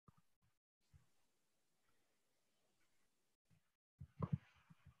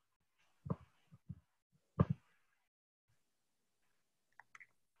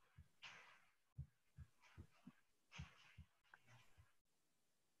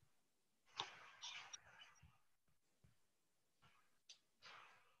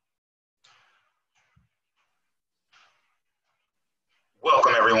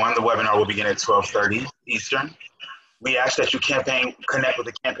everyone. The webinar will begin at 12:30 Eastern. We ask that you connect with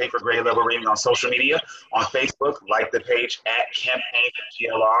the Campaign for Grade Level Reading on social media. On Facebook, like the page at Campaign for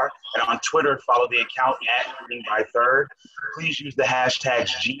GLR, and on Twitter, follow the account at Reading by Third. Please use the hashtags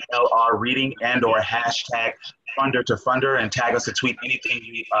GLR Reading and/or hashtag Funder to Funder, and tag us to tweet anything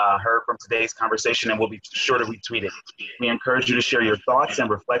you heard from today's conversation, and we'll be sure to retweet it. We encourage you to share your thoughts and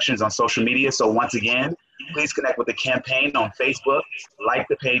reflections on social media. So once again, please connect with the campaign on Facebook, like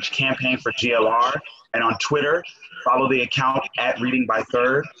the page Campaign for GLR, and on Twitter, follow the account at Reading by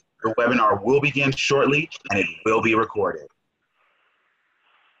Third. The webinar will begin shortly, and it will be recorded.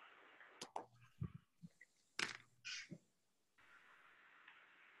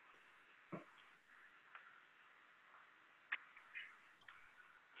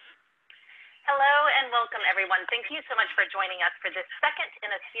 Hello and welcome, everyone. Thank you so much for joining us for this second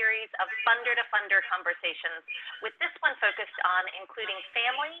in a series of Funder to Funder conversations, with this one focused on including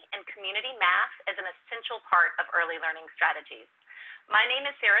family and community math as an essential part of early learning strategies. My name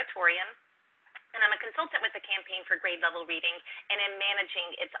is Sarah Torian, and I'm a consultant with the Campaign for Grade Level Reading and am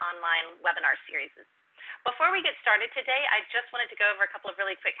managing its online webinar series. Before we get started today, I just wanted to go over a couple of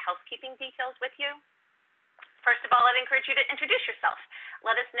really quick housekeeping details with you. First of all, I'd encourage you to introduce yourself.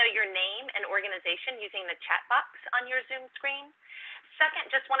 Let us know your name and organization using the chat box on your Zoom screen. Second,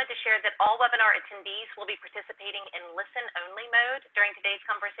 just wanted to share that all webinar attendees will be participating in listen-only mode during today's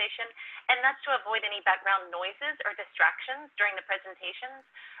conversation, and that's to avoid any background noises or distractions during the presentations.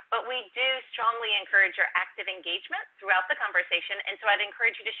 But we do strongly encourage your active engagement throughout the conversation, and so I'd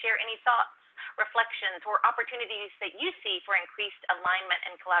encourage you to share any thoughts, reflections, or opportunities that you see for increased alignment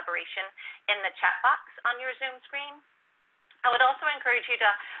and collaboration in the chat box on your Zoom screen. I would also encourage you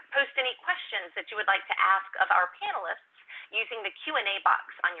to post any questions that you would like to ask of our panelists using the Q&A box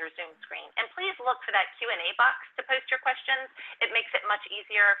on your Zoom screen. And please look for that Q&A box to post your questions. It makes it much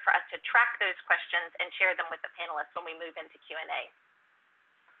easier for us to track those questions and share them with the panelists when we move into Q&A.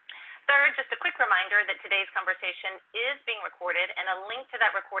 Third, just a quick reminder that today's conversation is being recorded, and a link to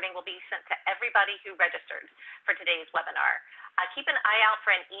that recording will be sent to everybody who registered for today's webinar. Keep an eye out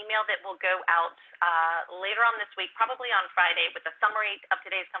for an email that will go out later on this week, probably on Friday, with a summary of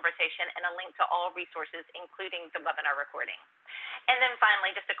today's conversation and a link to all resources, including the webinar recording. And then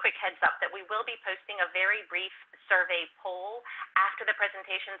finally, just a quick heads up that we will be posting a very brief survey poll after the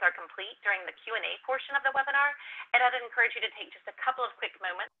presentations are complete during the Q&A portion of the webinar, and I'd encourage you to take just a couple of quick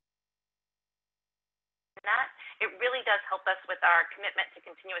moments. It really does help us with our commitment to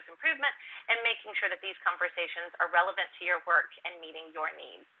continuous improvement and making sure that these conversations are relevant to your work and meeting your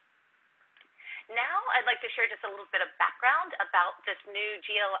needs. Now, I'd like to share just a little bit of background about this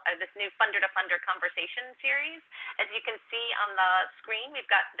new Funder to Funder conversation series. As you can see on the screen,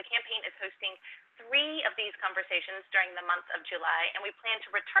 the campaign is hosting 3 of these conversations during the month of July, and we plan to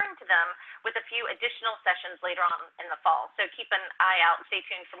return to them with a few additional sessions later on in the fall. So keep an eye out and stay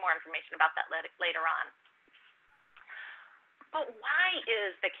tuned for more information about that later on. But why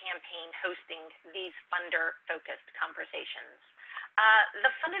is the campaign hosting these funder-focused conversations?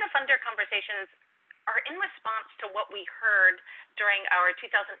 The Funder to Funder conversations are in response to what we heard during our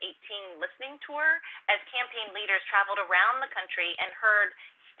 2018 listening tour as campaign leaders traveled around the country and heard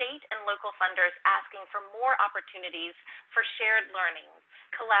state and local funders asking for more opportunities for shared learning,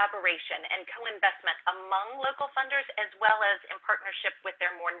 collaboration, and co-investment among local funders, as well as in partnership with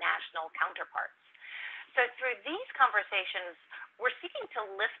their more national counterparts. So through these conversations, we're seeking to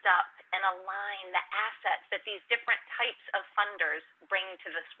lift up and align the assets that these different types of funders bring to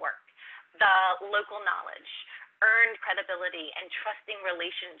this work. The local knowledge, earned credibility, and trusting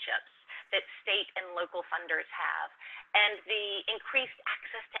relationships that state and local funders have, and the increased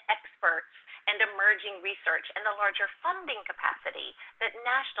access to experts and emerging research and the larger funding capacity that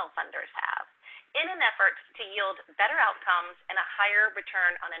national funders have, in an effort to yield better outcomes and a higher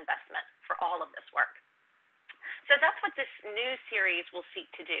return on investment for all of this work. So that's what this new series will seek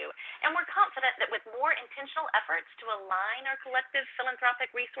to do. And we're confident that with more intentional efforts to align our collective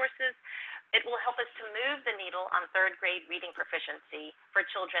philanthropic resources, it will help us to move the needle on 3rd grade reading proficiency for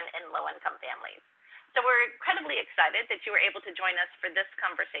children in low-income families. So we're incredibly excited that you were able to join us for this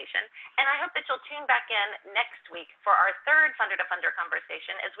conversation, and I hope that you'll tune back in next week for our 3rd Funder to Funder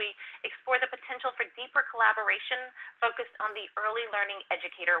conversation as we explore the potential for deeper collaboration focused on the early learning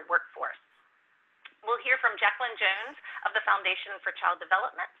educator workforce. We'll hear from Jacqueline Jones of the Foundation for Child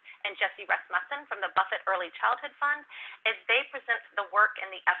Development and Jesse Rasmussen from the Buffett Early Childhood Fund as they present the work and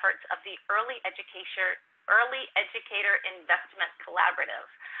the efforts of the Early Educator Investment Collaborative.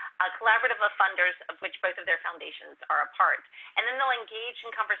 collaborative of funders, of which both of their foundations are a part. And then they'll engage in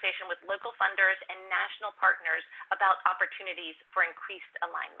conversation with local funders and national partners about opportunities for increased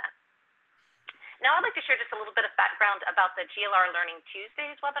alignment. Now I'd like to share just a little bit of background about the GLR Learning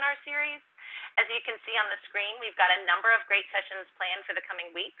Tuesdays webinar series. As you can see on the screen, we've got a number of great sessions planned for the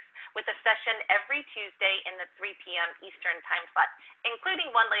coming weeks, with a session every Tuesday in the 3 p.m. Eastern time slot, including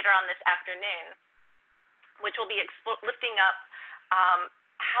one later on this afternoon, which will be lifting up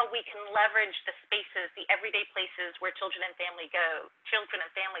how we can leverage the spaces, the everyday places where children and families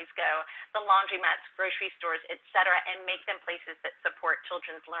go, the laundromats, grocery stores, etc., and make them places that support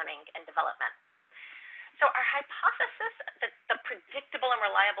children's learning and development. So our hypothesis that the predictable and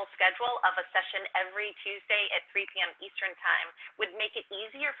reliable schedule of a session every Tuesday at 3 p.m. Eastern time would make it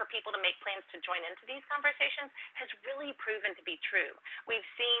easier for people to make plans to join into these conversations has really proven to be true. We've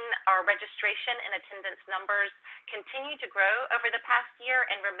seen our registration and attendance numbers continue to grow over the past year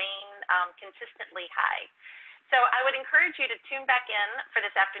and remain consistently high. So I would encourage you to tune back in for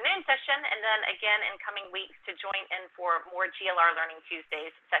this afternoon session, and then again in coming weeks to join in for more GLR Learning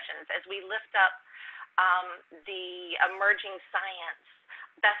Tuesdays sessions as we lift up the emerging science,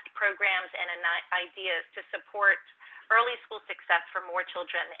 best programs, and ideas to support early school success for more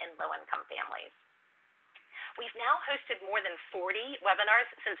children in low-income families. We've now hosted more than 40 webinars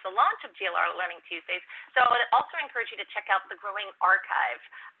since the launch of GLR Learning Tuesdays, so I would also encourage you to check out the growing archive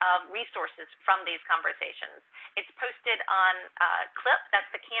of resources from these conversations. It's posted on CLIP, that's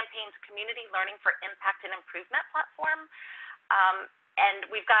the campaign's Community Learning for Impact and Improvement platform. And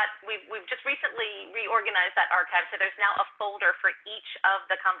we've just recently reorganized that archive, so there's now a folder for each of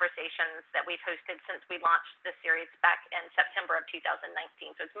the conversations that we've hosted since we launched this series back in September of 2019.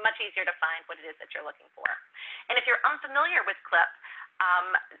 So it's much easier to find what it is that you're looking for. And if you're unfamiliar with CLIP,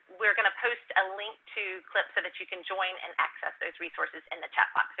 we're going to post a link to CLIP so that you can join and access those resources in the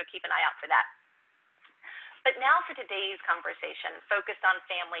chat box. So keep an eye out for that. But now for today's conversation, focused on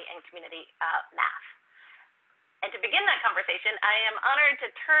family and community math. And to begin that conversation, I am honored to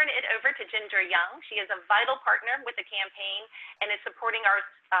turn it over to Ginger Young. She is a vital partner with the campaign and is supporting our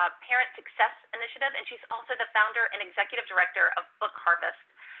Parent Success Initiative, and she's also the founder and executive director of Book Harvest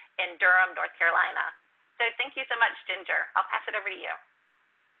in Durham, North Carolina. So thank you so much, Ginger. I'll pass it over to you.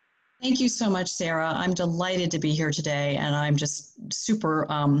 Thank you so much, Sarah. I'm delighted to be here today, and I'm just super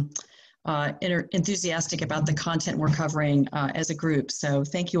enthusiastic about the content we're covering as a group. So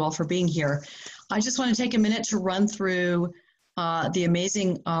thank you all for being here. I just want to take a minute to run through the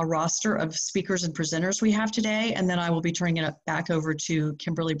amazing roster of speakers and presenters we have today, and then I will be turning it back over to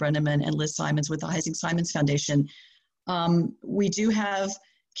Kimberly Brenneman and Liz Simons with the Heising Simons Foundation. We do have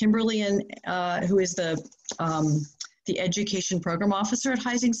Kimberly, who is the Education Program Officer at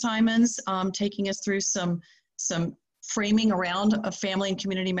Heising Simons, taking us through some framing around a family and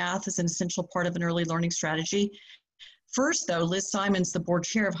community math as an essential part of an early learning strategy. First, though, Liz Simons, the board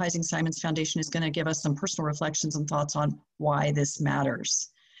chair of Heising Simons Foundation, is going to give us some personal reflections and thoughts on why this matters.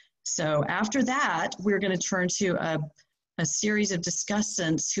 So after that, we're going to turn to a series of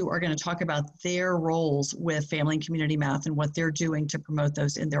discussants who are going to talk about their roles with family and community math and what they're doing to promote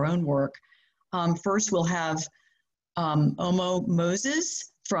those in their own work. First, we'll have Omo Moses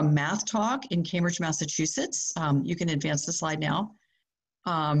from Math Talk in Cambridge, Massachusetts. You can advance the slide now.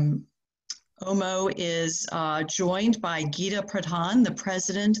 Omo is joined by Geeta Pradhan, the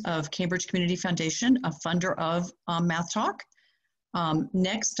president of Cambridge Community Foundation, a funder of Math Talk.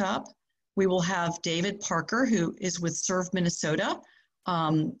 Next up, we will have David Parker, who is with Serve Minnesota,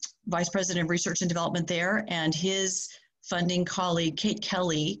 vice president of research and development there, and his funding colleague, Kate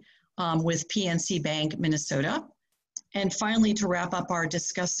Kelly, with PNC Bank, Minnesota. And finally, to wrap up our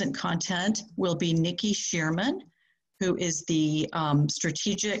discussant content, will be Nikki Shearman, who is the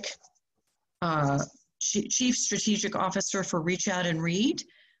Chief Strategic Officer for Reach Out and Read.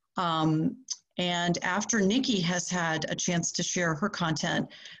 And after Nikki has had a chance to share her content,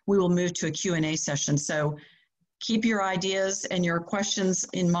 we will move to a Q&A session. So keep your ideas and your questions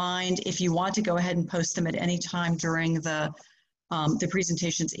in mind. If you want to go ahead and post them at any time during the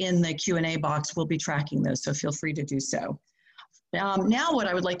presentations in the Q&A box, we'll be tracking those, so feel free to do so. Now what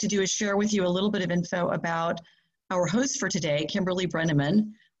I would like to do is share with you a little bit of info about our host for today, Kimberly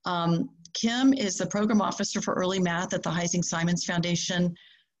Brenneman. Kim is the Program Officer for Early Math at the Heising Simons Foundation.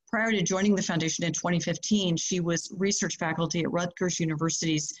 Prior to joining the foundation in 2015, she was research faculty at Rutgers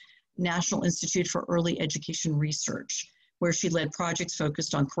University's National Institute for Early Education Research, where she led projects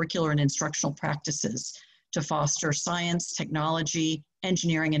focused on curricular and instructional practices to foster science, technology,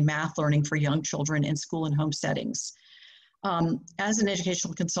 engineering, and math learning for young children in school and home settings. As an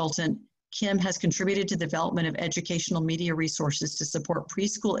educational consultant, Kim has contributed to the development of educational media resources to support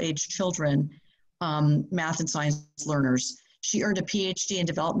preschool-age children, math and science learners. She earned a PhD in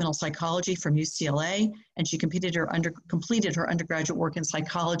developmental psychology from UCLA, and she completed her undergraduate work in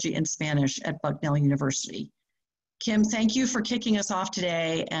psychology and Spanish at Bucknell University. Kim, thank you for kicking us off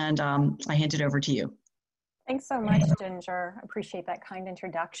today, and I hand it over to you. Thanks so much, Ginger. Appreciate that kind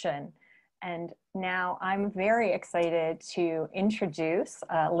introduction. And now I'm very excited to introduce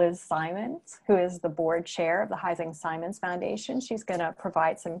Liz Simons, who is the board chair of the Heising Simons Foundation. She's going to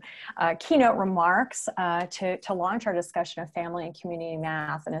provide some keynote remarks to launch our discussion of family and community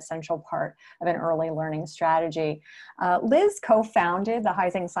math, an essential part of an early learning strategy. Liz co-founded the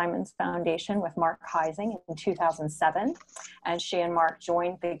Heising Simons Foundation with Mark Heising in 2007, and she and Mark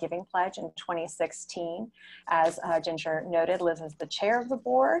joined the Giving Pledge in 2016. As Ginger noted, Liz is the chair of the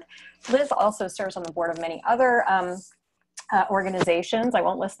board. Liz also serves on the board of many other organizations. I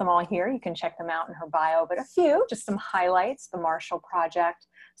won't list them all here. You can check them out in her bio, but a few, just some highlights: the Marshall Project,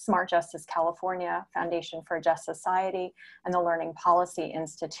 Smart Justice California, Foundation for a Just Society, and the Learning Policy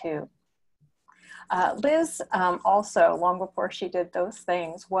Institute. Liz also, long before she did those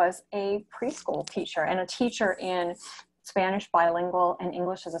things, was a preschool teacher and a teacher in Spanish bilingual and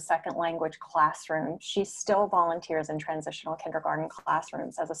English as a second language classroom. She still volunteers in transitional kindergarten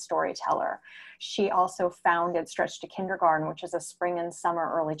classrooms as a storyteller. She also founded Stretch to Kindergarten, which is a spring and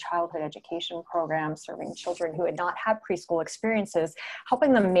summer early childhood education program serving children who had not had preschool experiences,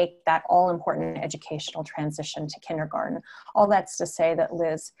 helping them make that all-important educational transition to kindergarten. All that's to say that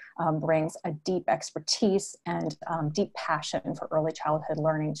Liz brings a deep expertise and deep passion for early childhood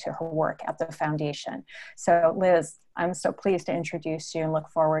learning to her work at the foundation. So Liz, I'm so pleased to introduce you and look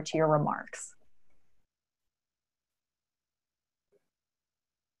forward to your remarks.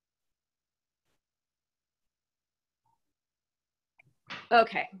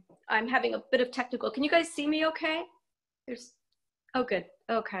 Okay, I'm having a bit of technical. Can you guys see me okay? Oh, good,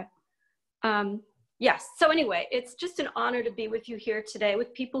 okay. Yes, so anyway, it's just an honor to be with you here today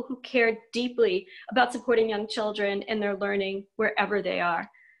with people who care deeply about supporting young children in their learning wherever they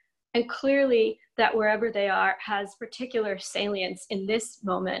are. And clearly that wherever they are has particular salience in this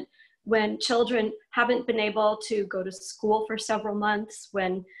moment when children haven't been able to go to school for several months,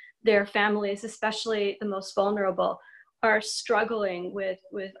 when their families, especially the most vulnerable, are struggling with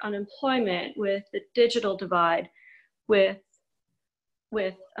unemployment, with the digital divide, with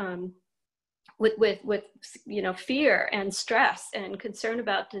you know, fear and stress and concern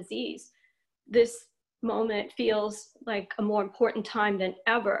about disease. This moment feels like a more important time than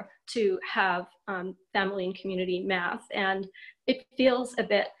ever to have family and community math, and it feels a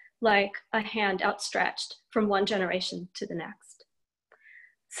bit like a hand outstretched from one generation to the next.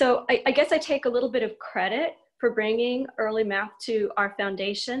 So I guess I take a little bit of credit for bringing early math to our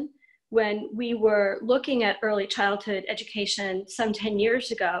foundation. When we were looking at early childhood education some 10 years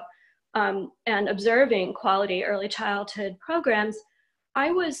ago and observing quality early childhood programs,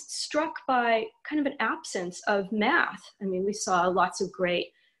 I was struck by kind of an absence of math. I mean, we saw lots of great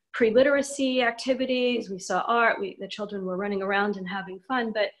pre-literacy activities, we saw art, the children were running around and having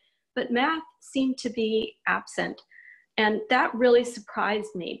fun, but math seemed to be absent. And that really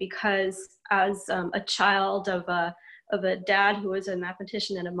surprised me because as a child of a dad who was a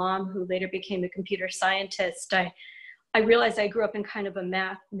mathematician and a mom who later became a computer scientist, I realized I grew up in kind of a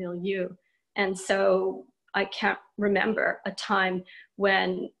math milieu. And so I can't remember a time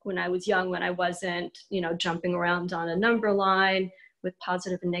when I was young, when I wasn't, you know, jumping around on a number line with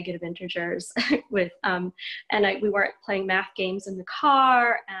positive and negative integers with, we weren't playing math games in the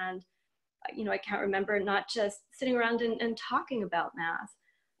car. And, you know, I can't remember not just sitting around and talking about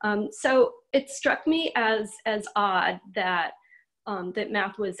math. So it struck me as odd that, that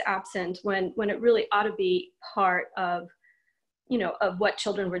math was absent when it really ought to be part of, you know, of what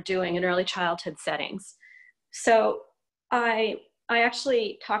children were doing in early childhood settings. So I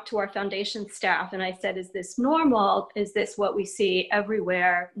actually talked to our foundation staff and I said, is this normal? Is this what we see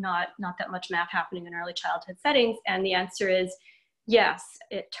everywhere? Not that much math happening in early childhood settings. And the answer is yes.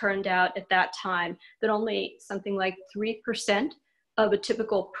 It turned out at that time that only something like 3% of a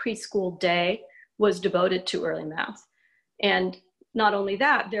typical preschool day was devoted to early math. And not only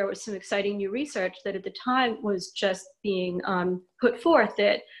that, there was some exciting new research that at the time was just being put forth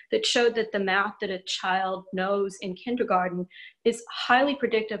that showed that the math that a child knows in kindergarten is highly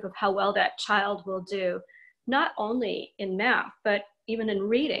predictive of how well that child will do, not only in math, but even in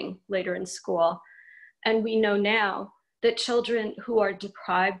reading later in school. And we know now that children who are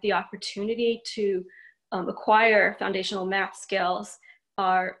deprived the opportunity to acquire foundational math skills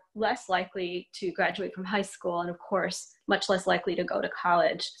are less likely to graduate from high school and, of course, much less likely to go to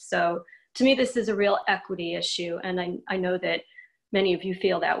college. So to me, this is a real equity issue. And I know that many of you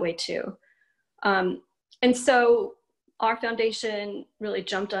feel that way too. And so our foundation really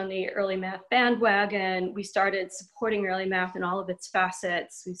jumped on the early math bandwagon. We started supporting early math in all of its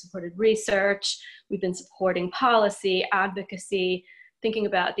facets. We supported research. We've been supporting policy, advocacy, thinking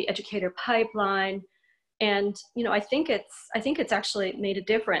about the educator pipeline. And I think it's actually made a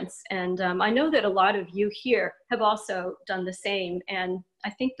difference. And I know that a lot of you here have also done the same. And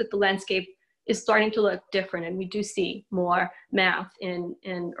I think that the landscape is starting to look different, and we do see more math in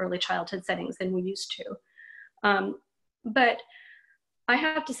early childhood settings than we used to. But I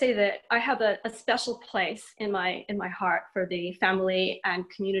have to say that I have a special place in my heart for the family and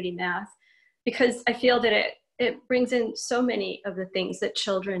community math, because I feel that it brings in so many of the things that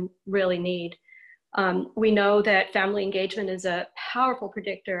children really need. We know that family engagement is a powerful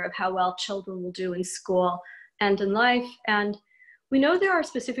predictor of how well children will do in school and in life. And we know there are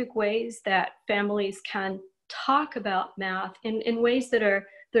specific ways that families can talk about math in ways that are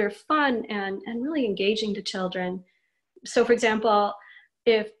fun and really engaging to children. So for example,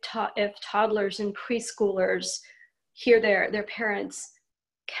 if toddlers and preschoolers hear their parents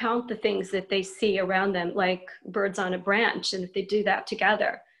count the things that they see around them, like birds on a branch, and if they do that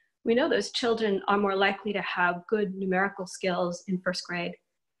together, we know those children are more likely to have good numerical skills in first grade.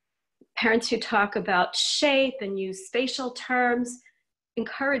 Parents who talk about shape and use spatial terms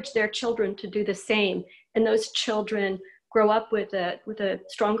encourage their children to do the same, and those children grow up with a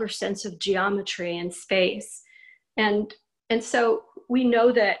stronger sense of geometry and space. And so we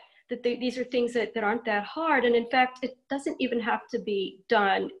know that these are things that aren't that hard. And in fact, it doesn't even have to be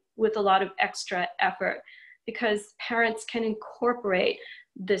done with a lot of extra effort, because parents can incorporate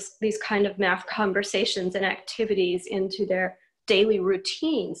these kind of math conversations and activities into their daily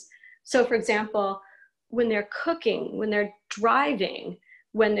routines. So for example, when they're cooking, when they're driving,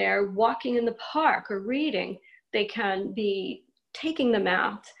 when they're walking in the park or reading, they can be taking the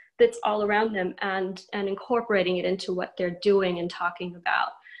math that's all around them and incorporating it into what they're doing and talking about.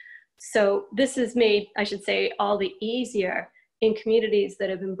 So this has made, I should say, all the easier in communities that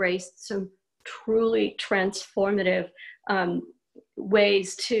have embraced some truly transformative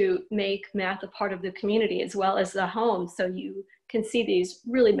ways to make math a part of the community as well as the home. So you can see these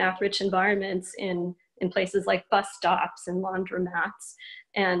really math-rich environments in places like bus stops and laundromats,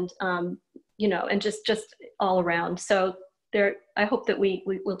 and and just all around. So I hope that we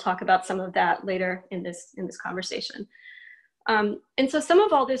will talk about some of that later in this conversation. And so some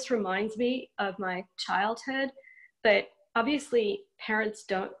of all this reminds me of my childhood, but obviously parents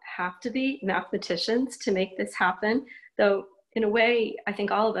don't have to be mathematicians to make this happen, though in a way, I think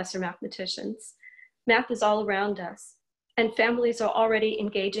all of us are mathematicians. Math is all around us, and families are already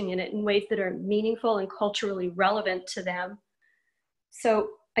engaging in it in ways that are meaningful and culturally relevant to them.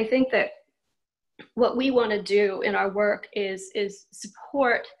 So I think that what we want to do in our work is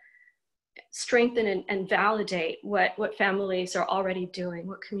support, strengthen, and validate what families are already doing,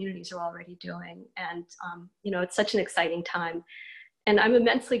 what communities are already doing. And it's such an exciting time. And I'm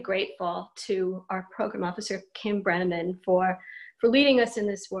immensely grateful to our program officer, Kim Brenneman, for leading us in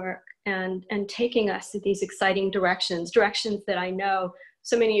this work and taking us to these exciting directions that I know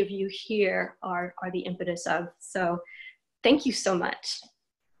so many of you here are the impetus of. So thank you so much.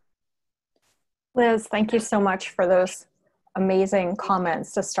 Liz, thank you so much for those amazing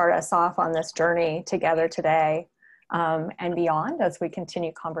comments to start us off on this journey together today and beyond as we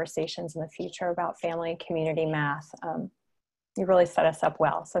continue conversations in the future about family and community math. You really set us up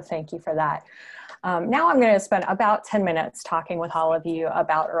well, so thank you for that. Now I'm going to spend about 10 minutes talking with all of you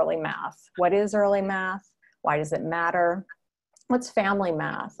about early math. What is early math? Why does it matter? What's family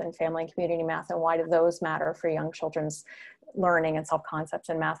math and family and community math, and why do those matter for young children's learning and self-concepts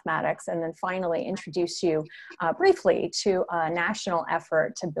in mathematics? And then finally introduce you briefly to a national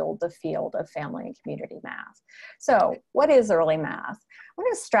effort to build the field of family and community math. So what is early math? I'm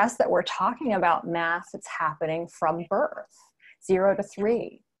going to stress that we're talking about math that's happening from birth, 0 to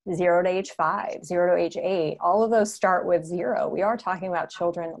 3, 0 to age 5, 0 to age 8, all of those start with 0. We are talking about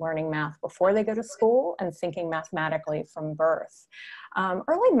children learning math before they go to school and thinking mathematically from birth.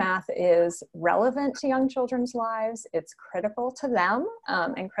 Early math is relevant to young children's lives. It's critical to them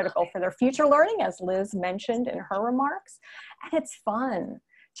and critical for their future learning, as Liz mentioned in her remarks. And it's fun.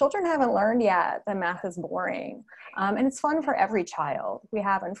 Children haven't learned yet that math is boring. And it's fun for every child. We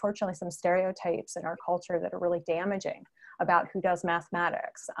have, unfortunately, some stereotypes in our culture that are really damaging about who does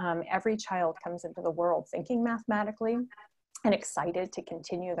mathematics. Every child comes into the world thinking mathematically, and excited to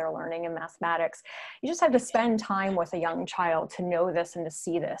continue their learning in mathematics. You just have to spend time with a young child to know this and to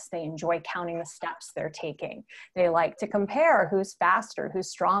see this. They enjoy counting the steps they're taking. They like to compare who's faster, who's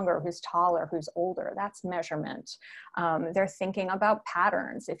stronger, who's taller, who's older. That's measurement. They're thinking about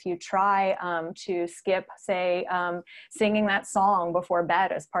patterns. If you try to skip, say, singing that song before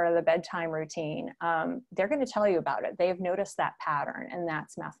bed as part of the bedtime routine, they're going to tell you about it. They've noticed that pattern, and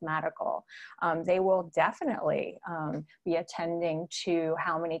that's mathematical. They will definitely be attending to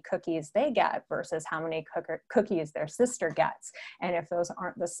how many cookies they get versus how many cookies their sister gets. And if those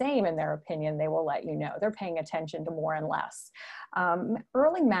aren't the same in their opinion, they will let you know. They're paying attention to more and less.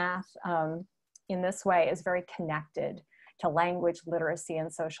 Early math in this way is very connected to language, literacy,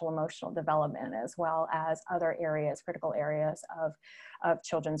 and social emotional development, as well as other areas, critical areas of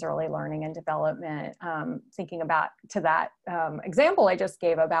children's early learning and development. Thinking about to that example I just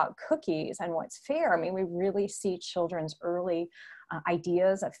gave about cookies and what's fair, I mean, we really see children's early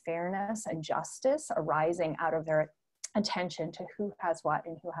ideas of fairness and justice arising out of their attention to who has what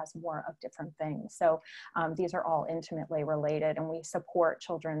and who has more of different things. So these are all intimately related, and we support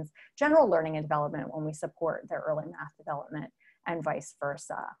children's general learning and development when we support their early math development, and vice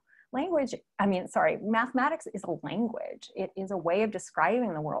versa. Mathematics is a language. It is a way of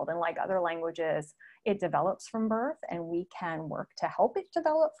describing the world, and like other languages, it develops from birth, and we can work to help it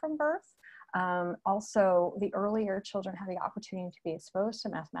develop from birth. Also, the earlier children have the opportunity to be exposed to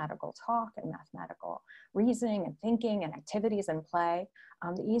mathematical talk and mathematical reasoning and thinking and activities and play,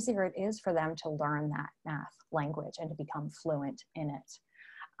 the easier it is for them to learn that math language and to become fluent in it.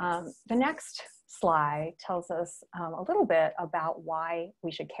 The next slide tells us a little bit about why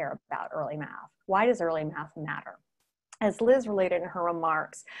we should care about early math. Why does early math matter? As Liz related in her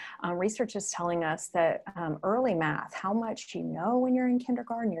remarks, research is telling us that early math, how much you know when you're in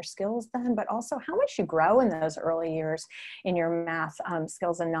kindergarten, your skills then, but also how much you grow in those early years in your math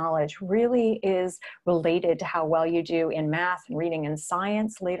skills and knowledge really is related to how well you do in math and reading and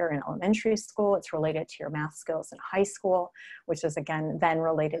science later in elementary school. It's related to your math skills in high school, which is again then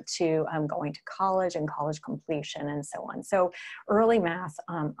related to going to college and college completion and so on. So early math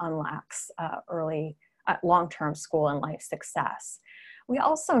unlocks early long-term school and life success. We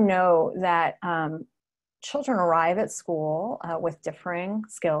also know that children arrive at school with differing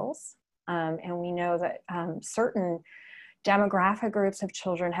skills, and we know that certain demographic groups of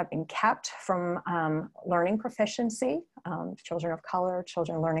children have been kept from learning proficiency, children of color,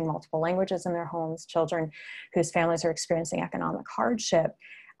 children learning multiple languages in their homes, children whose families are experiencing economic hardship.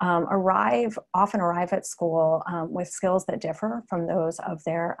 Often arrive at school with skills that differ from those of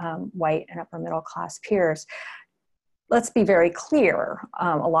their white and upper middle class peers. Let's be very clear,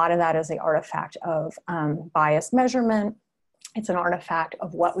 a lot of that is the artifact of biased measurement. It's an artifact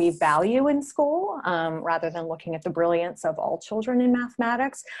of what we value in school, rather than looking at the brilliance of all children in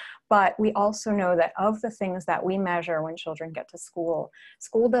mathematics. But we also know that of the things that we measure when children get to school,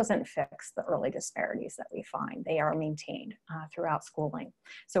 school doesn't fix the early disparities that we find. They are maintained throughout schooling.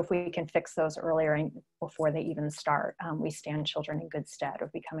 So if we can fix those earlier and before they even start, we stand children in good stead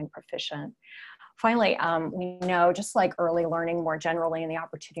of becoming proficient. Finally, we know just like early learning more generally and the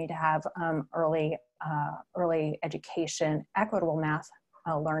opportunity to have early education, equitable math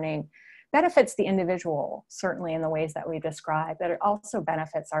learning benefits the individual, certainly in the ways that we described, but it also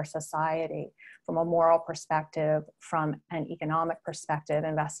benefits our society from a moral perspective, from an economic perspective.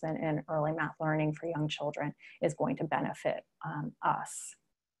 Investment in early math learning for young children is going to benefit us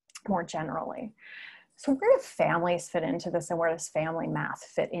more generally. So where do families fit into this, and where does family math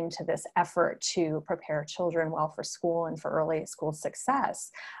fit into this effort to prepare children well for school and for early school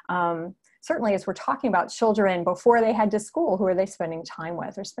success? Certainly, as we're talking about children before they head to school, who are they spending time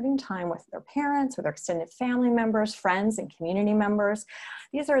with? They're spending time with their parents, with their extended family members, friends, and community members.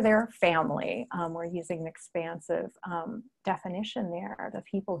 These are their family. We're using an expansive definition there, the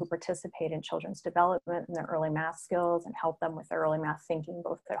people who participate in children's development and their early math skills and help them with their early math thinking,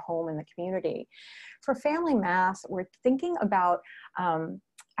 both at home and the community. For family math, we're thinking about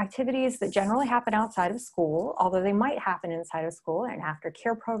activities that generally happen outside of school, although they might happen inside of school, an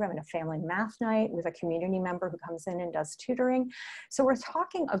aftercare program and a family math night with a community member who comes in and does tutoring. So we're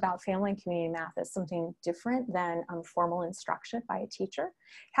talking about family and community math as something different than formal instruction by a teacher.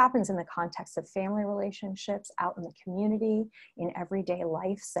 It happens in the context of family relationships, out in the community, in everyday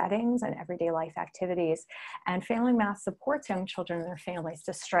life settings and everyday life activities. And family math supports young children and their families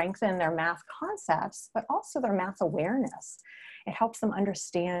to strengthen their math concepts, but also their math awareness. It helps them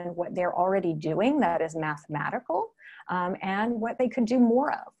understand what they're already doing that is mathematical, and what they could do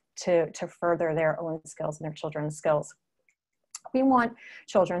more of to further their own skills and their children's skills. We want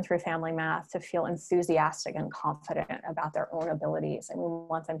children through Family Math to feel enthusiastic and confident about their own abilities, and we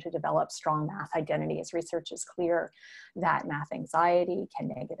want them to develop strong math identities. Research is clear that math anxiety can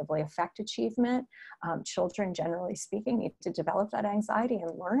negatively affect achievement. Children, generally speaking, need to develop that anxiety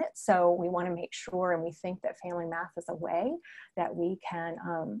and learn it. So we want to make sure, and we think that Family Math is a way that we can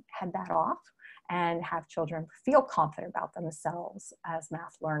head that off and have children feel confident about themselves as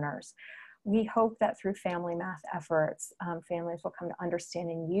math learners. We hope that through Family Math efforts, families will come to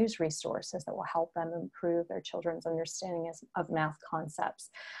understand and use resources that will help them improve their children's understanding of math concepts.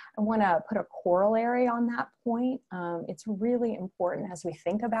 I want to put a corollary on that point. It's really important as we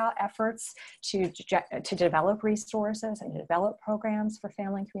think about efforts to develop resources and to develop programs for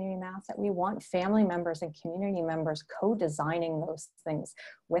family and community math, that we want family members and community members co-designing those things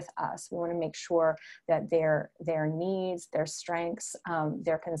with us. We want to make sure that their needs, their strengths,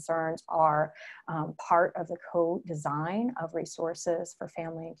 their concerns are part of the co-design of resources for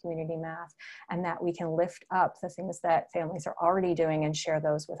family and community math, and that we can lift up the things that families are already doing and share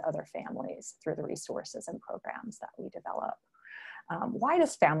those with other families through the resources and programs that we develop. Why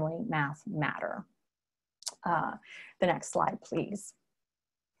does family math matter? The next slide, please.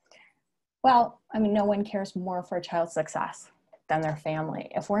 Well, I mean, no one cares more for a child's success than their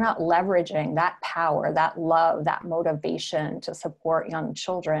family. If we're not leveraging that power, that love, that motivation to support young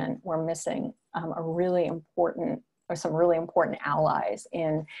children, we're missing some really important allies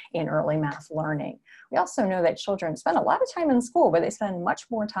in early math learning. We also know that children spend a lot of time in school, but they spend much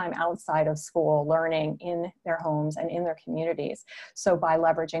more time outside of school learning in their homes and in their communities. So by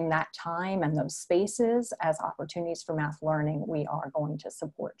leveraging that time and those spaces as opportunities for math learning, we are going to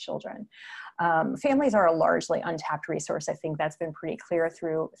support children. Families are a largely untapped resource. I think that's been pretty clear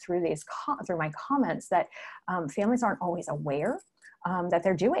through my comments, that families aren't always aware that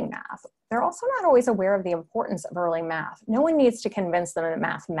they're doing math. They're also not always aware of the importance of early math. No one needs to convince them that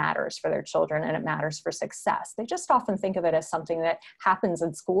math matters for their children and it matters for success. They just often think of it as something that happens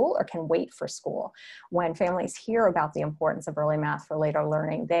in school or can wait for school. When families hear about the importance of early math for later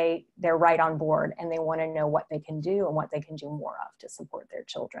learning, they're right on board, and they want to know what they can do and what they can do more of to support their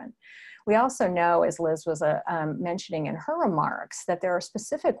children. We also know, as Liz was mentioning in her remarks, that there are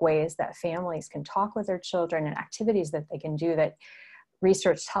specific ways that families can talk with their children and activities that they can do that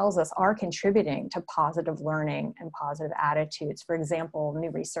research tells us are contributing to positive learning and positive attitudes. For example, new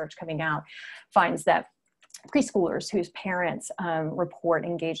research coming out finds that preschoolers whose parents report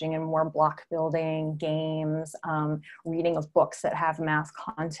engaging in more block building, games, reading of books that have math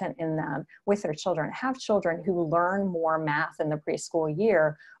content in them with their children, have children who learn more math in the preschool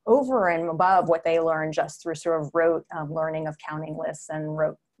year over and above what they learn just through sort of rote learning of counting lists and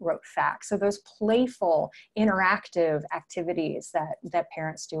rote facts. So those playful, interactive activities that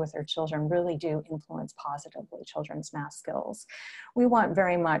parents do with their children really do influence positively children's math skills. We want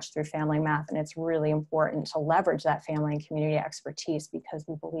very much through Family Math, and it's really important to leverage that family and community expertise, because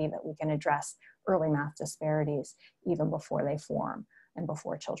we believe that we can address early math disparities even before they form and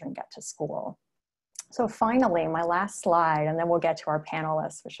before children get to school. So finally, my last slide, and then we'll get to our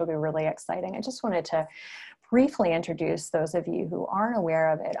panelists, which will be really exciting. I just wanted to briefly introduce those of you who aren't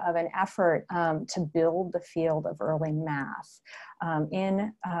aware of it, of an effort to build the field of early math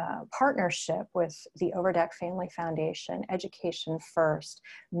in partnership with the Overdeck Family Foundation, Education First,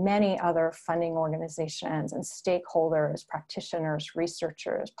 many other funding organizations and stakeholders, practitioners,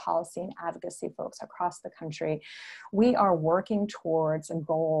 researchers, policy and advocacy folks across the country. We are working towards a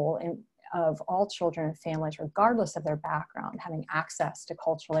goal of all children and families, regardless of their background, having access to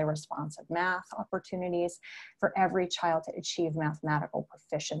culturally responsive math opportunities for every child to achieve mathematical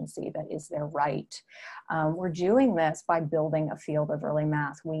proficiency that is their right. We're doing this by building a field of early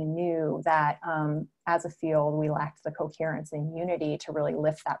math. We knew that as a field, we lacked the coherence and unity to really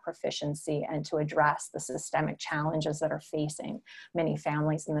lift that proficiency and to address the systemic challenges that are facing many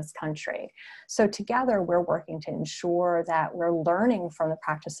families in this country. So together, we're working to ensure that we're learning from the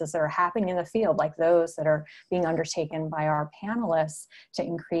practices that are happening in the field, like those that are being undertaken by our panelists, to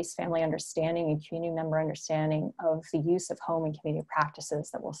increase family understanding and community member understanding of the use of home and community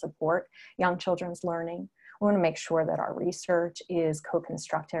practices that will support young children's learning. We want to make sure that our research is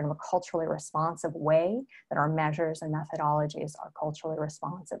co-constructed in a culturally responsive way, that our measures and methodologies are culturally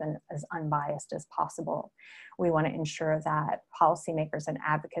responsive and as unbiased as possible. We want to ensure that policymakers and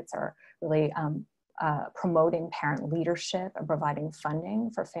advocates are really promoting parent leadership and providing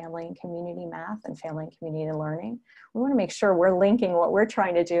funding for family and community math and family and community learning. We want to make sure we're linking what we're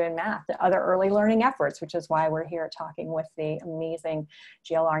trying to do in math to other early learning efforts, which is why we're here talking with the amazing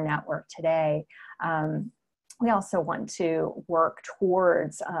GLR network today. we also want to work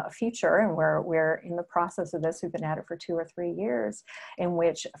towards a future, and we're in the process of this. We've been at it for 2 or 3 years, in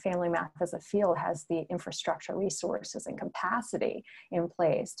which family math as a field has the infrastructure, resources, and capacity in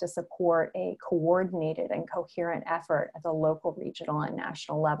place to support a coordinated and coherent effort at the local, regional, and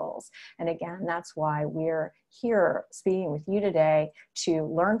national levels. And again, that's why we're here speaking with you today, to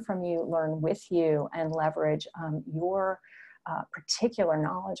learn from you, learn with you, and leverage your particular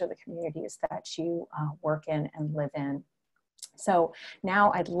knowledge of the communities that you work in and live in. So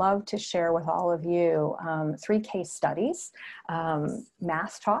now I'd love to share with all of you 3 case studies.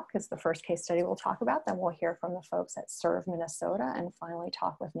 Math Talk is the first case study we'll talk about. Then we'll hear from the folks at Serve Minnesota, and finally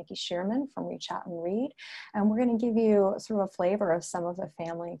talk with Nikki Shearman from Reach Out and Read. And we're going to give you sort of a flavor of some of the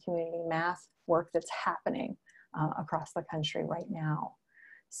family and community math work that's happening across the country right now.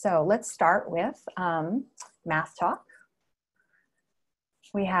 So let's start with Math Talk.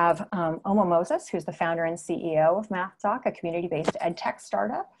 We have Oma Moses, who's the founder and CEO of Math Talk, a community-based ed tech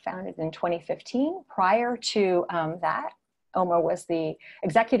startup founded in 2015. Prior to that, Oma was the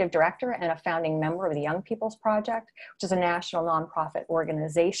executive director and a founding member of the Young People's Project, which is a national nonprofit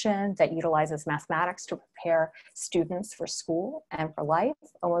organization that utilizes mathematics to prepare students for school and for life.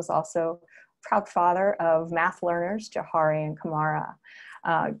 Oma is also proud father of math learners, Jahari and Kamara.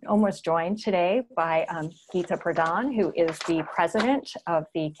 Oma was joined today by Geeta Pradhan, who is the president of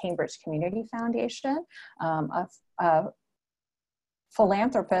the Cambridge Community Foundation, a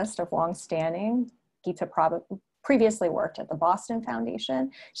philanthropist of longstanding. Geeta previously worked at the Boston Foundation.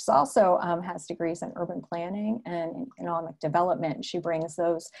 She's also has degrees in urban planning and economic development. She brings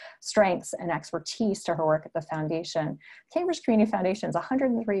those strengths and expertise to her work at the foundation. Cambridge Community Foundation is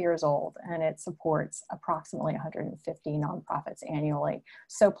 103 years old, and it supports approximately 150 nonprofits annually.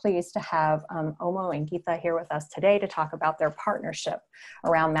 So pleased to have Omo and Geeta here with us today to talk about their partnership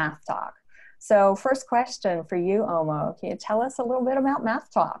around Math Talk. So first question for you, Omo, can you tell us a little bit about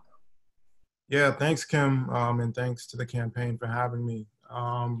Math Talk? Yeah, thanks, Kim, and thanks to the campaign for having me.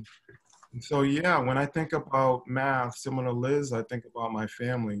 So yeah, when I think about math, similar to Liz, I think about my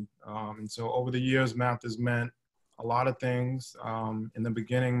family. And so over the years, math has meant a lot of things. In the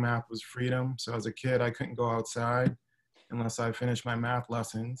beginning, math was freedom. So as a kid, I couldn't go outside unless I finished my math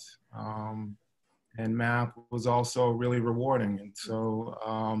lessons. And math was also really rewarding. And so,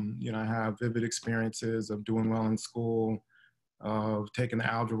 you know, I have vivid experiences of doing well in school, of taking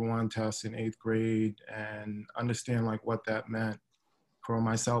the Algebra 1 test in 8th grade, and understand like what that meant for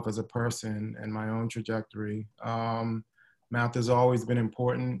myself as a person and my own trajectory. Math has always been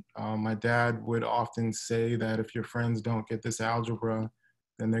important. My dad would often say that if your friends don't get this algebra,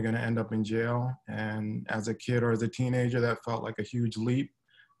 then they're gonna end up in jail. And as a kid or as a teenager, that felt like a huge leap.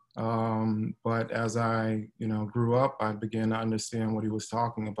 But as I, you know, grew up, I began to understand what he was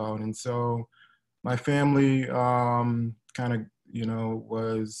talking about. And so my family kind of, you know,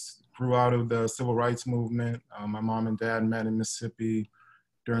 grew out of the civil rights movement. My mom and dad met in Mississippi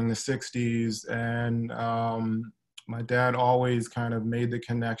during the 60s. And my dad always kind of made the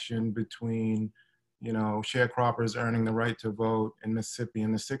connection between, you know, sharecroppers earning the right to vote in Mississippi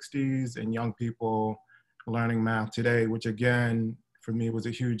in the 60s and young people learning math today, which again, for me was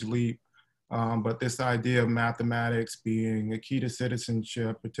a huge leap. But this idea of mathematics being a key to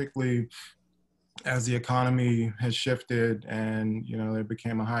citizenship, particularly as the economy has shifted and, you know, there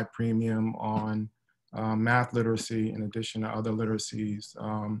became a high premium on math literacy in addition to other literacies.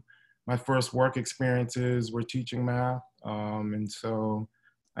 My first work experiences were teaching math. And so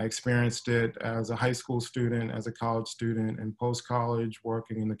I experienced it as a high school student, as a college student, and post-college,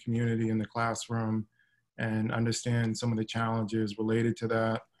 working in the community, in the classroom, and understand some of the challenges related to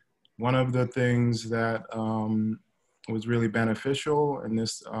that. One of the things that was really beneficial, and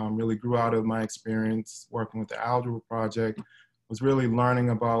this really grew out of my experience working with the Algebra Project, was really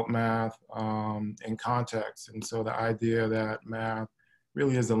learning about math in context. And so the idea that math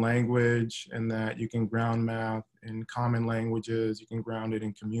really is a language, and that you can ground math in common languages, you can ground it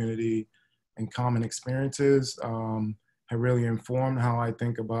in community and common experiences, have really informed how I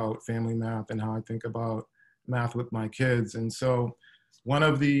think about family math and how I think about math with my kids. And so one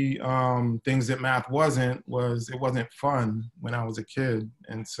of the things that math wasn't was it wasn't fun when I was a kid.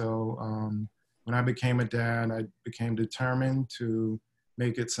 And so when I became a dad, I became determined to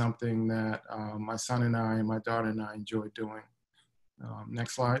make it something that my son and I and my daughter and I enjoy doing.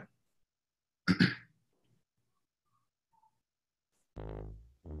 Next slide.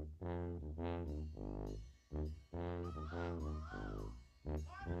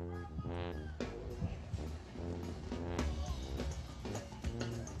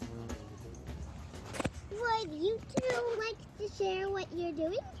 Would you two like to share what you're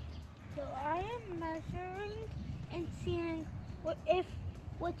doing? So I am measuring and seeing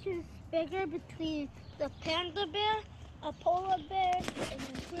which is bigger between the panda bear, a polar bear, and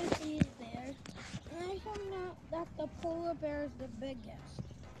a grizzly bear. And I found out that the polar bear is the biggest.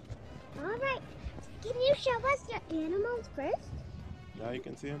 All right. Can you show us your animals first? Now you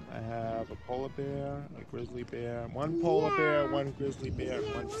can see them. I have a polar bear, a grizzly bear, one polar bear, one grizzly bear,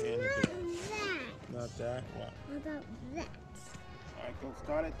 and one panda bear. Not that. What? What about that? All right, go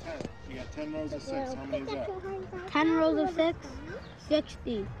start at 10. You got 10 rows of 6. How many is that? 10 rows of 6,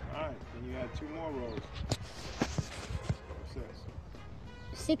 60. All right, then you add 2 more rows of 6.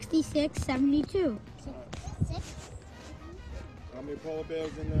 66, 72. How many polar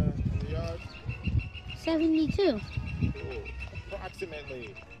bears in the yard? 72. Cool.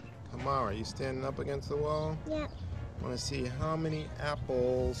 Approximately. Tamara, you standing up against the wall? Yep. I want to see how many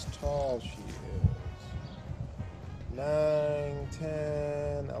apples tall she is. 9,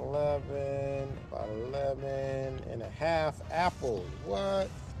 10, 11, about 11 and a half apples. What?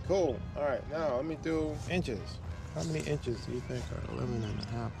 Cool. All right, now let me do inches. How many inches do you think are 11 and a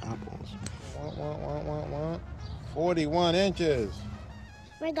half apples? 41 inches.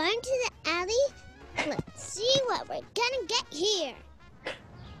 We're going to the alley. Let's see what we're gonna get here.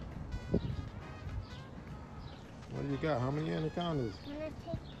 What do you got? How many anacondas?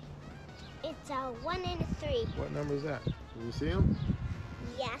 It's a 1 and a 3. What number is that? Can you see them?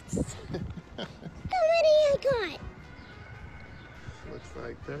 Yes. How many I got? Looks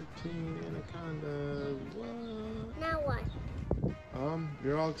like 13 anacondas. What? Now what?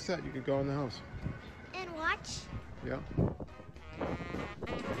 You're all set. You could go in the house. And watch. Yeah.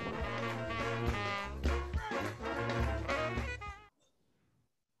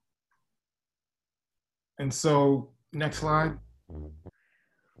 And so, next slide.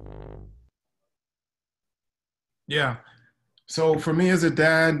 Yeah. So for me as a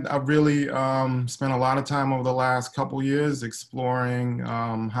dad, I've really spent a lot of time over the last couple years exploring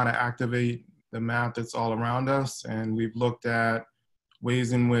how to activate the math that's all around us. And we've looked at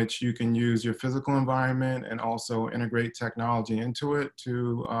ways in which you can use your physical environment and also integrate technology into it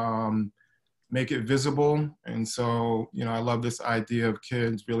to make it visible. And so, you know, I love this idea of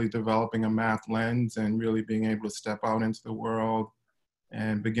kids really developing a math lens and really being able to step out into the world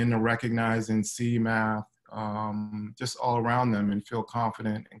and begin to recognize and see math just all around them and feel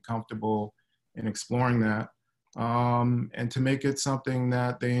confident and comfortable in exploring that. And to make it something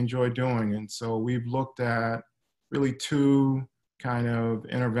that they enjoy doing. And so we've looked at really 2 kind of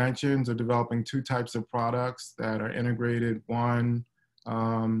interventions of developing 2 types of products that are integrated. One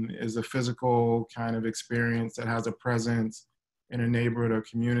is a physical kind of experience that has a presence in a neighborhood or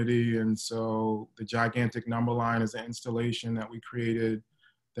community. And so the gigantic number line is an installation that we created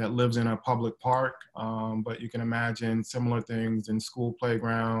that lives in a public park, but you can imagine similar things in school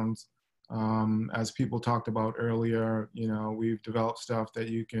playgrounds. As people talked about earlier, you know, we've developed stuff that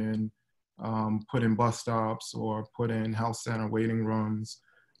you can put in bus stops or put in health center waiting rooms.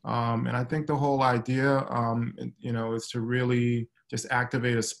 And I think the whole idea, you know, is to really just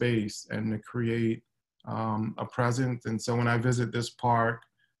activate a space and to create a presence. And so when I visit this park,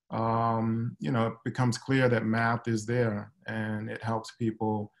 you know, it becomes clear that math is there and it helps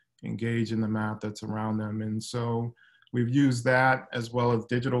people engage in the math that's around them. And so we've used that as well as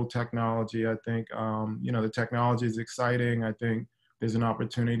digital technology. I think, you know, the technology is exciting. I think there's an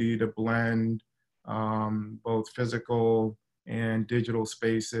opportunity to blend both physical and digital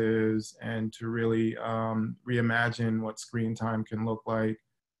spaces and to really reimagine what screen time can look like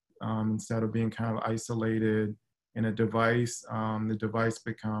instead of being kind of isolated in a device. The device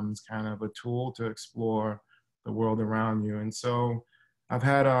becomes kind of a tool to explore the world around you. And so I've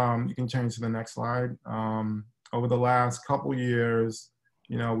had, you can change to the next slide. Over the last couple years,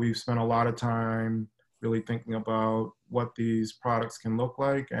 you know, we've spent a lot of time really thinking about what these products can look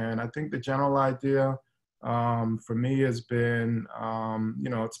like. And I think the general idea for me has been, you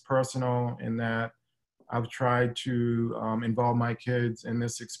know, it's personal in that I've tried to involve my kids in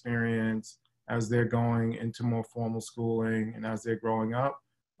this experience as they're going into more formal schooling and as they're growing up,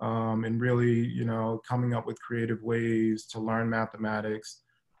 and really, you know, coming up with creative ways to learn mathematics,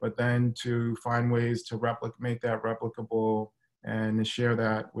 but then to find ways to make that replicable and to share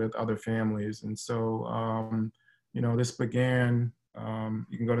that with other families. And so, you know, this began,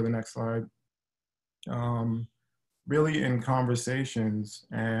 you can go to the next slide, really in conversations,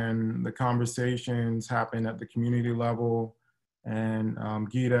 and the conversations happen at the community level. And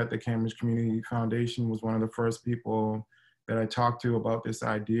Gita at the Cambridge Community Foundation was one of the first people that I talked to about this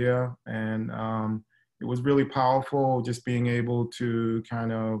idea. And it was really powerful just being able to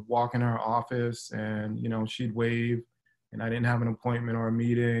kind of walk in her office and, you know, she'd wave and I didn't have an appointment or a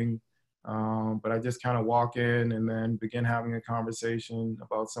meeting. But I just kind of walk in and then begin having a conversation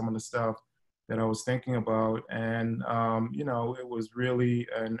about some of the stuff that I was thinking about. And, you know, it was really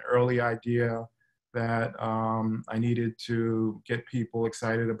an early idea that I needed to get people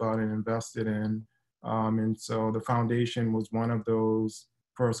excited about and invested in. And so the foundation was one of those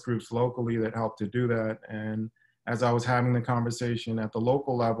first groups locally that helped to do that. And as I was having the conversation at the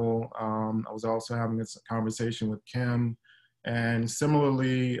local level, I was also having this conversation with Kim. And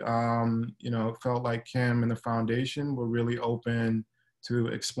similarly, you know, it felt like Kim and the foundation were really open to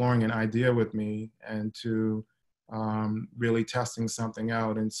exploring an idea with me and to really testing something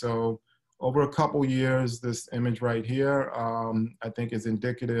out. And so over a couple years, this image right here, I think is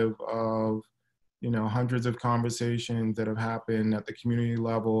indicative of, you know, hundreds of conversations that have happened at the community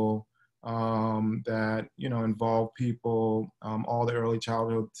level that, you know, involve people, all the early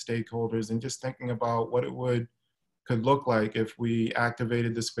childhood stakeholders, and just thinking about what it could look like if we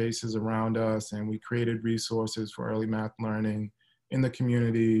activated the spaces around us and we created resources for early math learning in the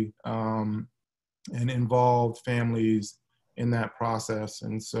community and involved families in that process.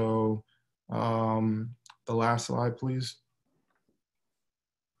 And so the last slide, please.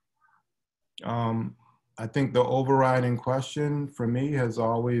 I think the overriding question for me has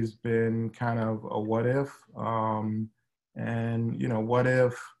always been kind of a what if, and you know, what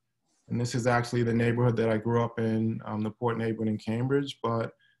if, and this is actually the neighborhood that I grew up in, the Port neighborhood in Cambridge,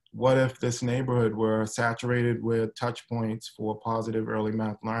 but what if this neighborhood were saturated with touch points for positive early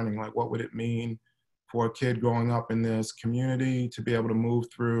math learning? Like, what would it mean for a kid growing up in this community to be able to move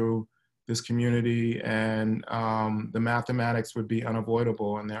through this community, and the mathematics would be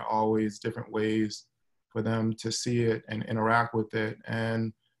unavoidable, and there are always different ways for them to see it and interact with it.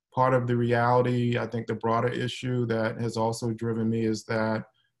 And part of the reality, I think the broader issue that has also driven me is that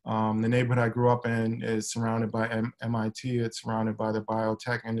the neighborhood I grew up in is surrounded by MIT, it's surrounded by the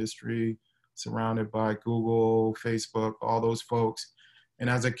biotech industry, surrounded by Google, Facebook, all those folks. And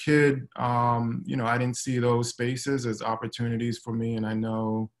as a kid, you know, I didn't see those spaces as opportunities for me. And I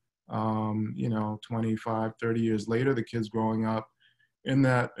know, you know, 25, 30 years later, the kids growing up in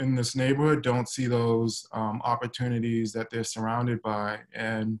this neighborhood don't see those opportunities that they're surrounded by.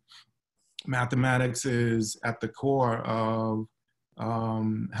 And mathematics is at the core of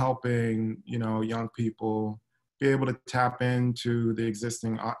helping, you know, young people be able to tap into the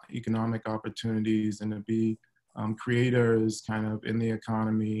existing economic opportunities and to be creators kind of in the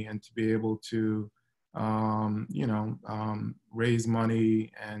economy, and to be able to, you know, raise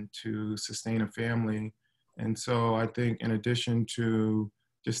money and to sustain a family. And so I think in addition to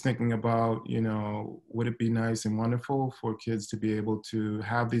just thinking about, you know, would it be nice and wonderful for kids to be able to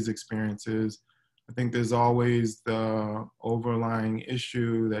have these experiences, I think there's always the overlying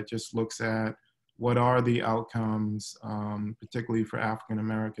issue that just looks at what are the outcomes, particularly for African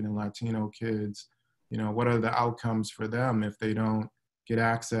American and Latino kids. You know, what are the outcomes for them if they don't get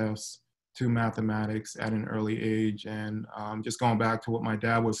access to mathematics at an early age? And just going back to what my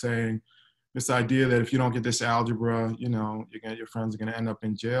dad was saying, this idea that if you don't get this algebra, you know, your friends are going to end up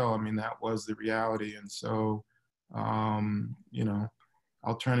in jail. I mean, that was the reality. And so, you know,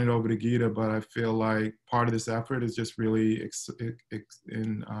 I'll turn it over to Gita, but I feel like part of this effort is just really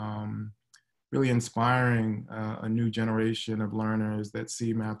really inspiring a new generation of learners that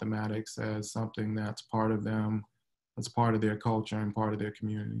see mathematics as something that's part of them, that's part of their culture and part of their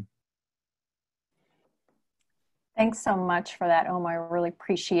community. Thanks so much for that, Omar. I really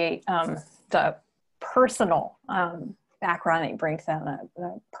appreciate the personal background that you bring to them,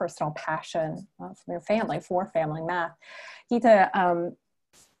 the personal passion from your family for family math. Gita,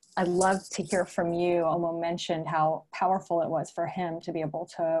 I'd love to hear from you. Omar mentioned how powerful it was for him to be able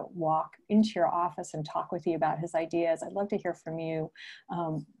to walk into your office and talk with you about his ideas. I'd love to hear from you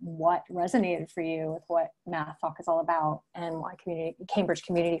what resonated for you with what Math Talk is all about, and why Cambridge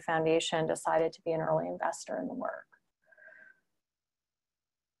Community Foundation decided to be an early investor in the work.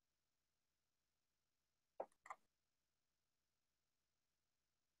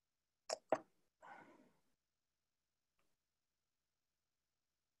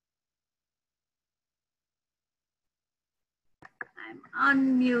 I'm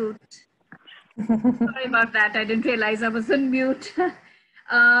on mute. Sorry about that. I didn't realize I was on mute. But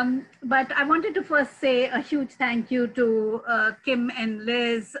I wanted to first say a huge thank you to Kim and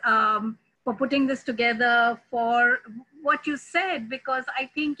Liz for putting this together, for what you said, because I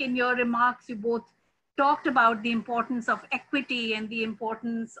think in your remarks, you both talked about the importance of equity and the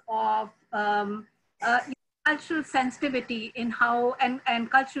importance of cultural sensitivity in how, and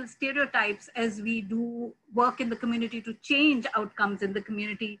cultural stereotypes as we do work in the community to change outcomes in the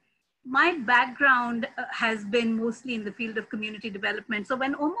community. my background has been mostly in the field of community development. So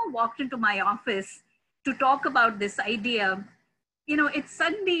when Omar walked into my office to talk about this idea, it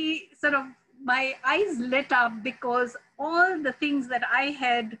suddenly sort of, my eyes lit up, because all the things that I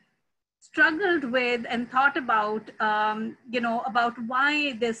had struggled with and thought about, about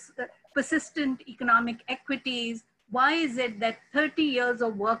why this persistent economic equities, why is it that 30 years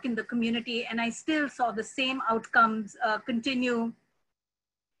of work in the community and I still saw the same outcomes continue,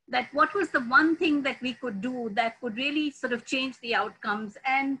 that what was the one thing that we could do that could really sort of change the outcomes.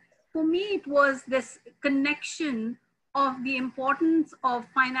 And for me, it was this connection of the importance of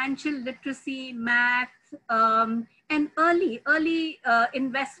financial literacy, math, and early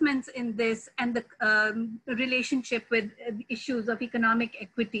investments in this, and the relationship with issues of economic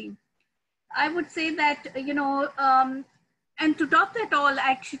equity. I would say that, and to top that all,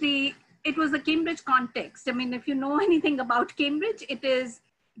 actually, it was the Cambridge context. I mean, if you know anything about Cambridge, it is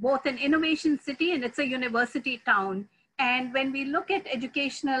both an innovation city and it's a university town. And when we look at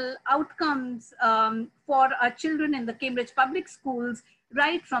educational outcomes for our children in the Cambridge public schools,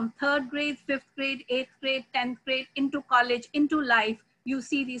 right from 3rd grade, 5th grade, 8th grade, 10th grade, into college, into life, you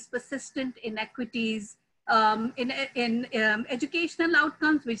see these persistent inequities in educational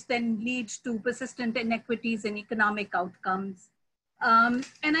outcomes, which then leads to persistent inequities in economic outcomes. And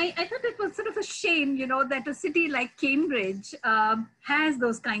I thought it was sort of a shame, that a city like Cambridge has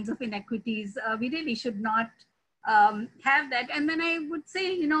those kinds of inequities. We really should not have that. And then I would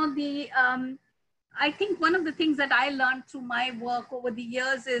say, I think one of the things that I learned through my work over the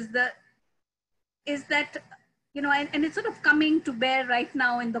years is that, and it's sort of coming to bear right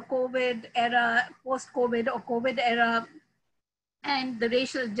now in the COVID era, post-COVID or COVID era, and the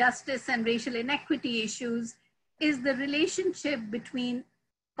racial justice and racial inequity issues, is the relationship between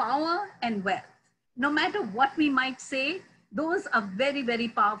power and wealth. No matter what we might say, those are very, very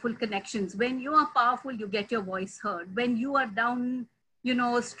powerful connections. When you are powerful, you get your voice heard. When you are down,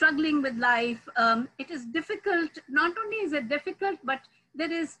 struggling with life, it is difficult. Not only is it difficult, but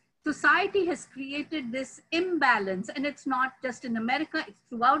society has created this imbalance, and it's not just in America, it's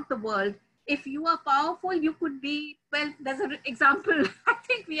throughout the world. If you are powerful, you could be, well, there's an example I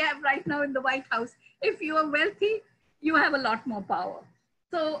think we have right now in the White House. If you are wealthy, you have a lot more power.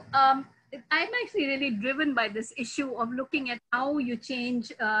 So I'm actually really driven by this issue of looking at how you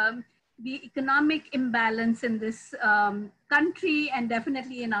change the economic imbalance in this country, and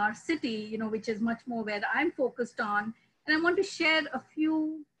definitely in our city, which is much more where I'm focused on. And I want to share a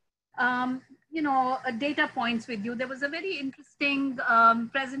few data points with you. There was a very interesting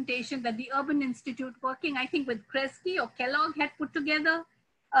presentation that the Urban Institute, working, I think, with Kresge or Kellogg, had put together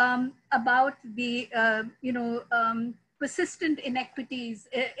about the, persistent inequities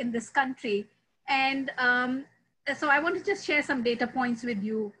in this country. And so I want to just share some data points with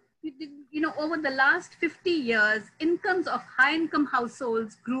you. Over the last 50 years, incomes of high-income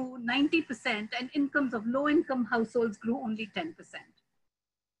households grew 90%, and incomes of low-income households grew only 10%.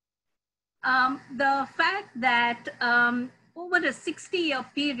 The fact that over a 60-year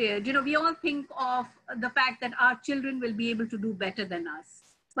period, we all think of the fact that our children will be able to do better than us.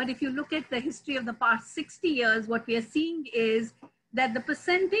 But if you look at the history of the past 60 years, what we are seeing is that the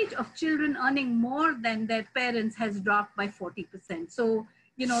percentage of children earning more than their parents has dropped by 40%. So,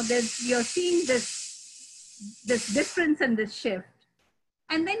 you're seeing this difference and this shift.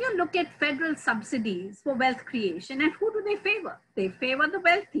 And then you look at federal subsidies for wealth creation, and who do they favor? They favor the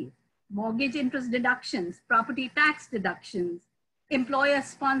wealthy. Mortgage interest deductions, property tax deductions,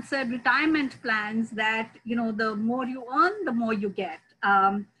 employer-sponsored retirement plans that, the more you earn, the more you get,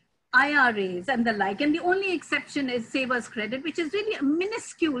 IRAs and the like. And the only exception is savers credit, which is really a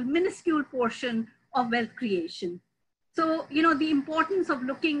minuscule portion of wealth creation. So, the importance of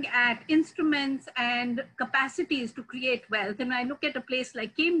looking at instruments and capacities to create wealth. And I look at a place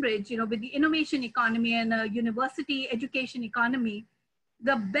like Cambridge, with the innovation economy and a university education economy,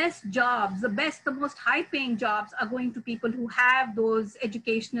 the best jobs, the most high-paying jobs are going to people who have those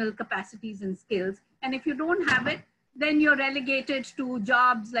educational capacities and skills. And if you don't have it, then you're relegated to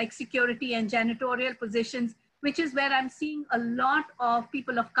jobs like security and janitorial positions, which is where I'm seeing a lot of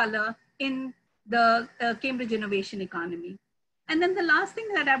people of color in the Cambridge innovation economy. And then the last thing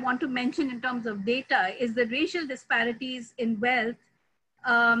that I want to mention in terms of data is the racial disparities in wealth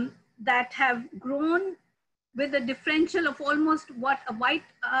that have grown with a differential of almost what a white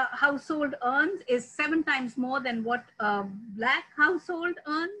household earns is 7 times more than what a Black household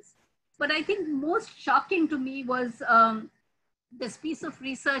earns. But I think most shocking to me was this piece of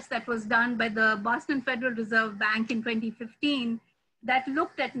research that was done by the Boston Federal Reserve Bank in 2015 that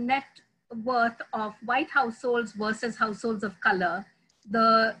looked at net worth of white households versus households of color.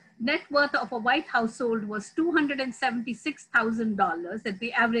 the net worth of a white household was $276,000, at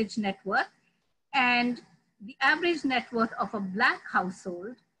the average net worth, and the average net worth of a black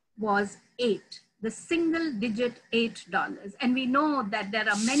household was the single digit $8. And we know that there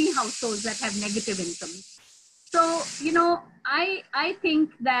are many households that have negative income. So, I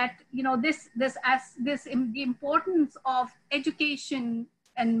think that, the importance of education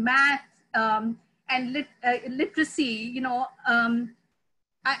and math and literacy,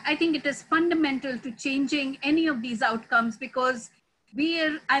 I think it is fundamental to changing any of these outcomes, because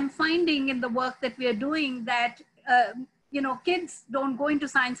I'm finding in the work that we are doing that, kids don't go into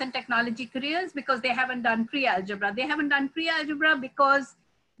science and technology careers because they haven't done pre-algebra. They haven't done pre-algebra because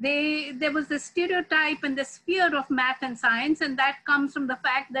there was this stereotype and this fear of math and science, and that comes from the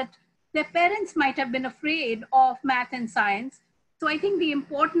fact that their parents might have been afraid of math and science. So I think the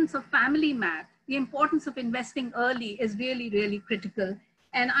importance of family math, the importance of investing early is really, really critical.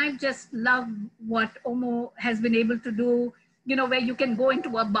 And I just love what OMO has been able to do, where you can go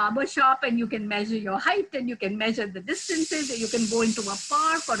into a barber shop and you can measure your height and you can measure the distances, and you can go into a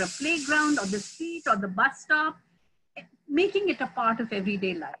park or a playground or the street or the bus stop, making it a part of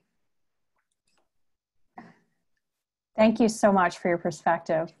everyday life. Thank you so much for your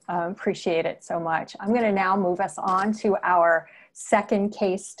perspective. Appreciate it so much. I'm going to now move us on to our second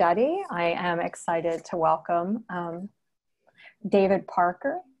case study. I am excited to welcome David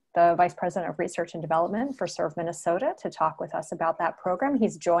Parker, the Vice President of Research and Development for Serve Minnesota, to talk with us about that program.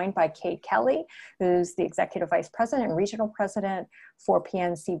 He's joined by Kate Kelly, who's the Executive Vice President and Regional President for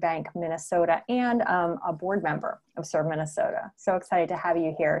PNC Bank Minnesota, and a board member of Serve Minnesota. So excited to have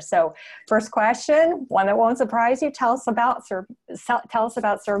you here. So first question, one that won't surprise you, tell us about Serve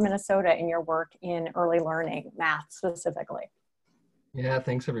Minnesota and your work in early learning, math specifically. Yeah,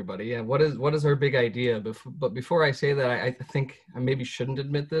 thanks everybody. Yeah, what is our big idea? But before I say that, I think I maybe shouldn't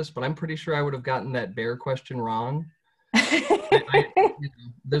admit this, but I'm pretty sure I would have gotten that bear question wrong.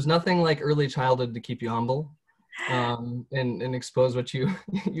 There's nothing like early childhood to keep you humble and expose what you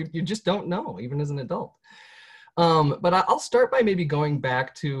just don't know, even as an adult. But I'll start by maybe going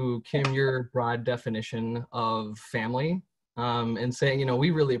back to, Kim, your broad definition of family, and saying,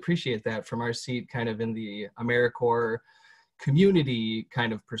 we really appreciate that from our seat kind of in the AmeriCorps community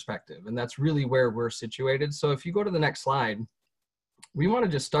kind of perspective. And that's really where we're situated. So if you go to the next slide, we want to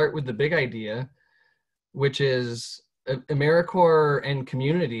just start with the big idea, which is AmeriCorps and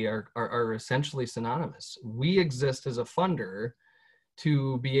community are essentially synonymous. We exist as a funder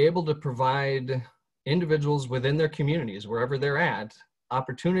to be able to provide individuals within their communities, wherever they're at,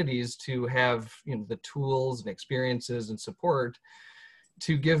 opportunities to have the tools and experiences and support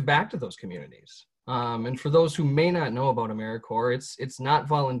to give back to those communities. And for those who may not know about AmeriCorps, it's not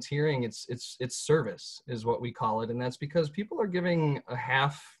volunteering, it's service is what we call it. And that's because people are giving a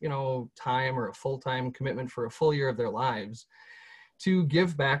half, time or a full-time commitment for a full year of their lives to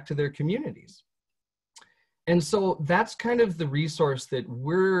give back to their communities. And so that's kind of the resource that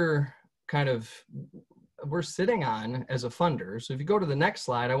we're sitting on as a funder. So if you go to the next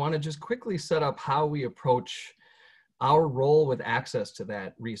slide, I want to just quickly set up how we approach our role with access to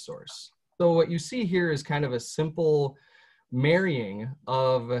that resource. So what you see here is kind of a simple marrying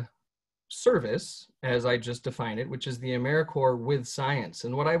of service, as I just defined it, which is the AmeriCorps with science.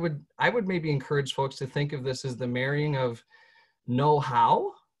 And what I would maybe encourage folks to think of this as the marrying of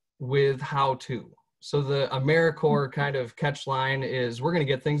know-how with how-to. So the AmeriCorps kind of catch line is we're going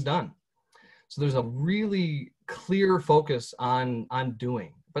to get things done. So there's a really clear focus on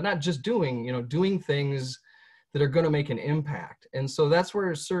doing, but not just doing, doing things that are going to make an impact. And so that's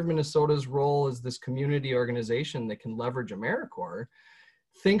where Serve Minnesota's role as this community organization that can leverage AmeriCorps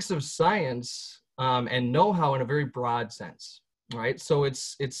thinks of science and know-how in a very broad sense, right? So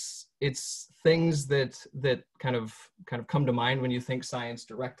it's things that kind of come to mind when you think science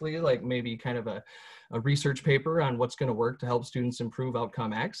directly, like maybe kind of a research paper on what's going to work to help students improve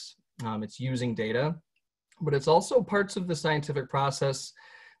outcome X. It's using data, but it's also parts of the scientific process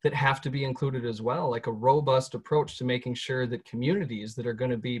that have to be included as well, like a robust approach to making sure that communities that are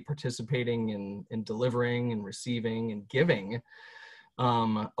going to be participating in delivering and receiving and giving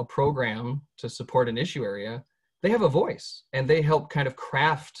a program to support an issue area, they have a voice and they help kind of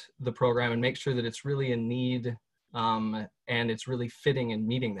craft the program and make sure that it's really in need and it's really fitting and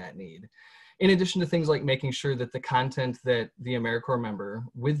meeting that need. In addition to things like making sure that the content that the AmeriCorps member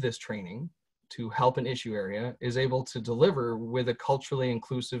with this training to help an issue area is able to deliver with a culturally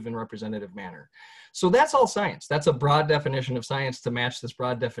inclusive and representative manner. So that's all science. That's a broad definition of science to match this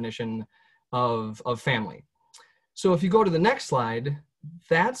broad definition of family. So if you go to the next slide,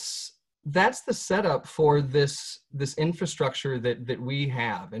 that's that's the setup for this infrastructure that we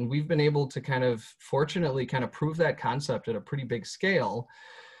have. And we've been able to kind of, fortunately, kind of prove that concept at a pretty big scale,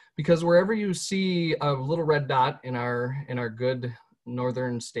 because wherever you see a little red dot in our good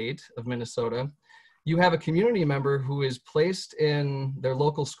northern state of Minnesota, you have a community member who is placed in their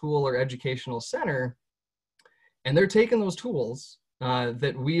local school or educational center, and they're taking those tools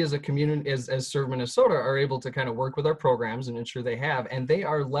that we as a community, as Serve Minnesota, are able to kind of work with our programs and ensure they have, and they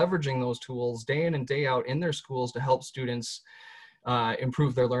are leveraging those tools day in and day out in their schools to help students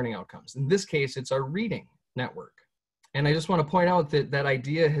improve their learning outcomes. In this case, it's our reading network. And I just want to point out that that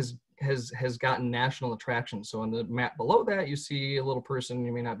idea has gotten national attraction. So on the map below that, you see a little person.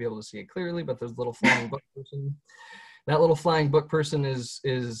 You may not be able to see it clearly, but there's a little flying book person. That little flying book person is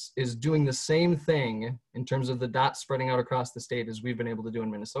doing the same thing in terms of the dots spreading out across the state as we've been able to do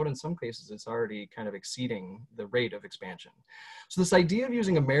in Minnesota. In some cases, it's already kind of exceeding the rate of expansion. So this idea of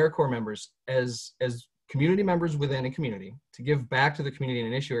using AmeriCorps members as community members within a community to give back to the community in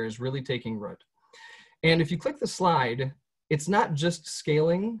an issue area is really taking root. And if you click the slide, it's not just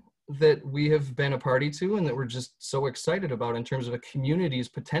scaling that we have been a party to and that we're just so excited about in terms of a community's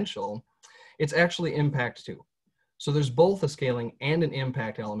potential, it's actually impact too. So there's both a scaling and an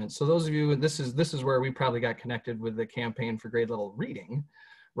impact element. So those of you, this is where we probably got connected with the campaign for grade level reading,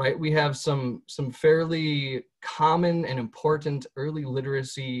 right? We have some fairly common and important early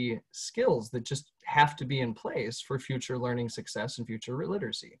literacy skills that just have to be in place for future learning success and future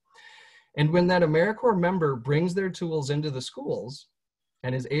literacy. And when that AmeriCorps member brings their tools into the schools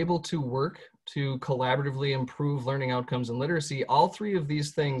and is able to work to collaboratively improve learning outcomes and literacy, all three of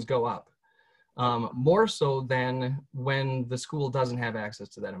these things go up. More so than when the school doesn't have access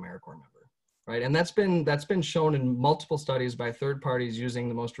to that AmeriCorps member, right? And that's been shown in multiple studies by third parties using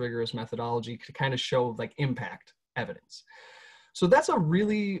the most rigorous methodology to kind of show like impact evidence. So that's a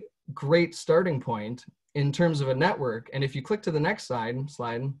really great starting point in terms of a network. And if you click to the next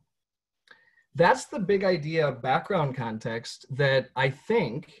slide, that's the big idea background context that I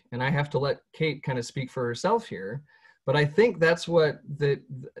think, and I have to let Kate kind of speak for herself here, but I think that's what that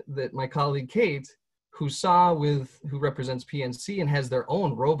my colleague Kate, who represents PNC and has their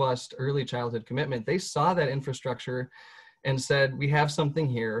own robust early childhood commitment, they saw that infrastructure and said, we have something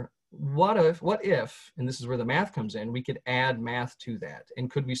here. What if, and this is where the math comes in, we could add math to that,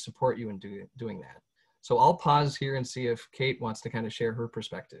 and could we support you in doing that? So I'll pause here and see if Kate wants to kind of share her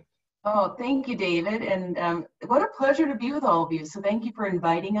perspective. Oh, thank you, David. And what a pleasure to be with all of you. So thank you for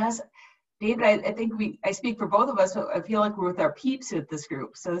inviting us. David, I think I speak for both of us. So I feel like we're with our peeps at this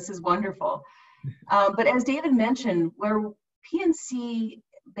group. So this is wonderful. But as David mentioned, where PNC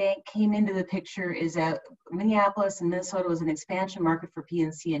Bank came into the picture is that Minneapolis and Minnesota was an expansion market for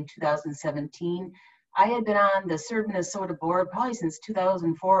PNC in 2017. I had been on the Serve Minnesota board probably since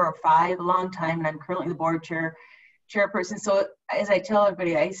 2004 or 5, a long time, and I'm currently the board chairperson. So as I tell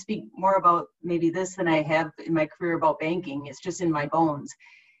everybody, I speak more about maybe this than I have in my career about banking. It's just in my bones,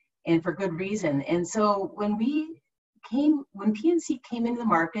 and for good reason. And so when PNC came into the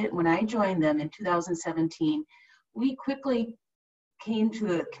market, when I joined them in 2017, we quickly came to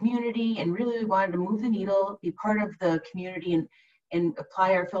the community and really wanted to move the needle, be part of the community, and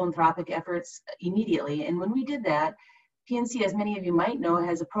apply our philanthropic efforts immediately. And when we did that, PNC, as many of you might know,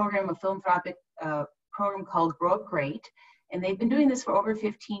 has a philanthropic program called Grow Up Great, and they've been doing this for over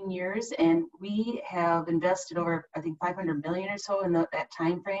 15 years, and we have invested over, I think, 500 million or so in that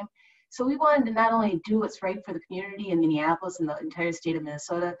time frame. So we wanted to not only do what's right for the community in Minneapolis and the entire state of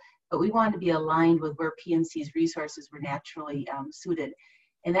Minnesota, but we wanted to be aligned with where PNC's resources were naturally suited,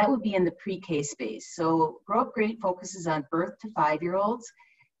 and that would be in the pre-K space. So Grow Up Great focuses on birth to 5-year-olds,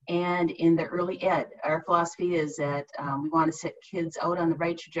 and in the early ed. Our philosophy is that we want to set kids out on the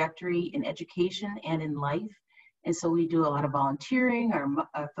right trajectory in education and in life. And so we do a lot of volunteering,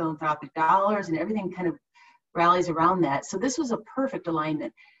 our philanthropic dollars, and everything kind of rallies around that. So this was a perfect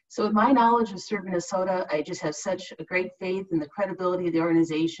alignment. So with my knowledge of Serve Minnesota, I just have such a great faith in the credibility of the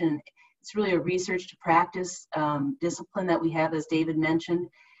organization. It's really a research to practice discipline that we have, as David mentioned.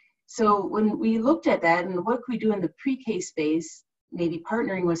 So when we looked at that and what could we do in the pre-K space, maybe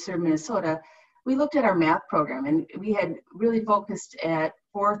partnering with Serve Minnesota, we looked at our math program, and we had really focused at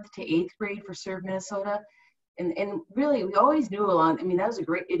 4th to 8th grade for Serve Minnesota. And really, we always knew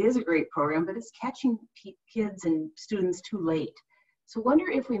it is a great program, but it's catching kids and students too late. So wonder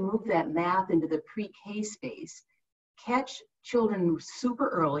if we move that math into the pre-K space, catch children super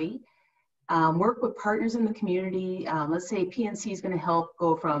early, work with partners in the community. Let's say PNC is going to help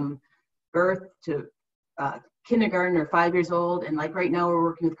go from birth to kindergarten or 5 years old, and like right now we're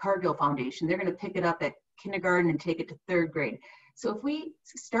working with Cargill Foundation. They're going to pick it up at kindergarten and take it to 3rd grade. So if we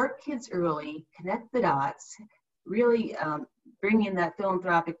start kids early, connect the dots, really bring in that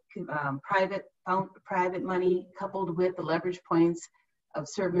philanthropic private money coupled with the leverage points of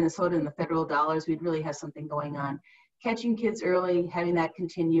Serve Minnesota and the federal dollars, we'd really have something going on. Catching kids early, having that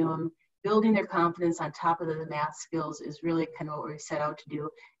continuum, building their confidence on top of the math skills is really kind of what we set out to do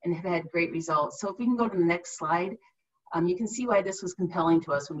and have had great results. So if we can go to the next slide, you can see why this was compelling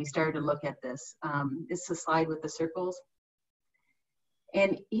to us when we started to look at this. This is a slide with the circles.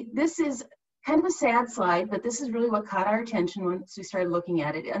 And this is kind of a sad slide, but this is really what caught our attention once we started looking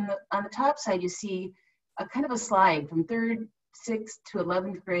at it. And on the top side, you see a kind of a slide from 3rd, 6th to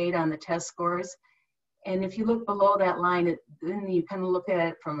 11th grade on the test scores. And if you look below that line, then you kind of look at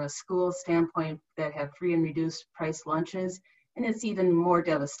it from a school standpoint that have free and reduced price lunches, and it's even more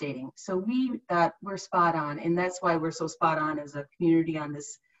devastating. So we thought we're spot on, and that's why we're so spot on as a community on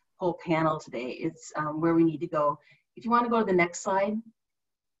this whole panel today. It's where we need to go. If you want to go to the next slide.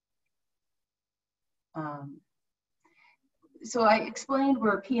 So I explained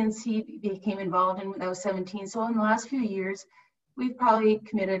where PNC became involved in when I was 17. So in the last few years, we've probably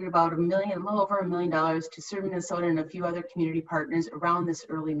committed about a little over $1 million to Serve Minnesota and a few other community partners around this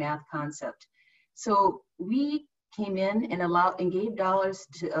early math concept. So we came in and gave dollars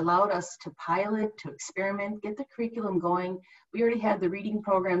allowed us to pilot, to experiment, get the curriculum going. We already had the reading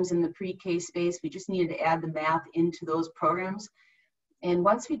programs in the pre-K space. We just needed to add the math into those programs. And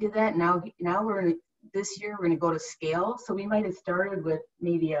once we did that, now this year we're going to go to scale. So we might have started with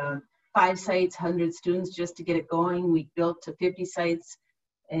maybe 5 sites, 100 students just to get it going. We built to 50 sites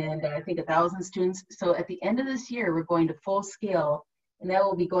and I think 1,000 students. So at the end of this year, we're going to full scale, and that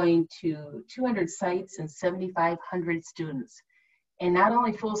will be going to 200 sites and 7,500 students. And not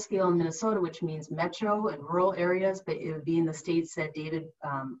only full scale in Minnesota, which means metro and rural areas, but it would be in the states that David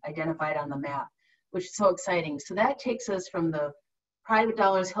identified on the map, which is so exciting. So that takes us from the private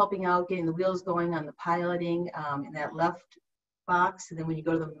dollars helping out, getting the wheels going on the piloting in that left box. And then when you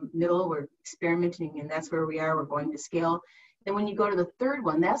go to the middle, we're experimenting, and that's where we are. We're going to scale. Then when you go to the third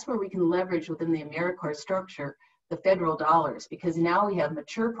one, that's where we can leverage within the AmeriCorps structure the federal dollars, because now we have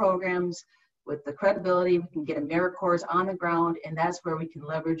mature programs with the credibility. We can get AmeriCorps on the ground, and that's where we can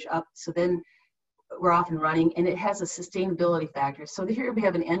leverage up. So then we're off and running, and it has a sustainability factor. So here we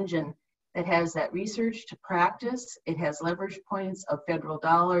have an engine that has that research to practice. It has leverage points of federal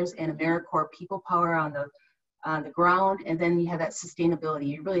dollars and AmeriCorps people power on the ground, and then you have that sustainability.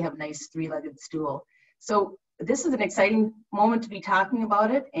 You really have a nice 3-legged stool. So this is an exciting moment to be talking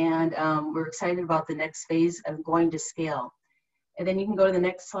about it, and we're excited about the next phase of going to scale. And then you can go to the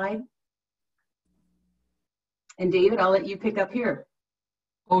next slide. And David, I'll let you pick up here.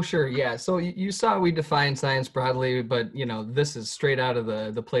 Oh, sure. Yeah. So you saw we define science broadly, but this is straight out of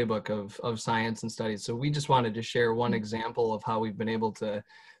the playbook of science and studies. So we just wanted to share one example of how we've been able to,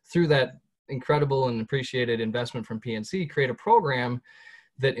 through that incredible and appreciated investment from PNC, create a program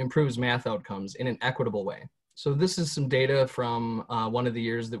that improves math outcomes in an equitable way. So this is some data from one of the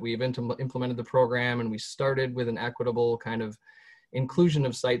years that we've implemented the program, and we started with an equitable kind of inclusion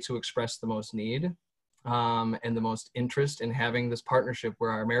of sites who express the most need. And the most interest in having this partnership where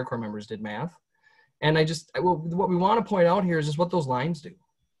our AmeriCorps members did math. And what we want to point out here is just what those lines do.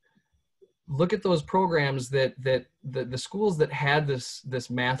 Look at those programs that the schools that had this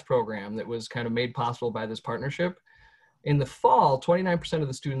math program that was kind of made possible by this partnership. In the fall, 29% of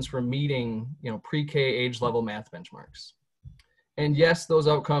the students were meeting, pre-K age level math benchmarks. And yes, those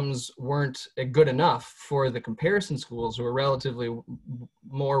outcomes weren't good enough for the comparison schools who were relatively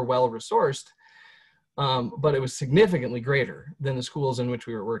more well-resourced. But it was significantly greater than the schools in which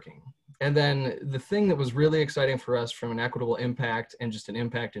we were working. And then the thing that was really exciting for us from an equitable impact and just an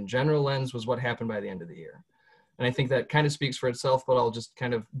impact in general lens was what happened by the end of the year. And I think that kind of speaks for itself, but I'll just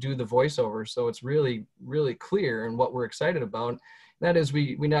kind of do the voiceover so it's really, really clear and what we're excited about. That is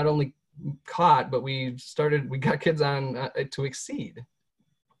we not only caught, but we got kids on to exceed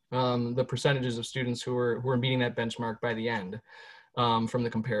the percentages of students who were meeting that benchmark by the end. From the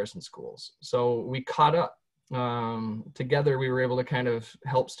comparison schools. So we caught up. Together, we were able to kind of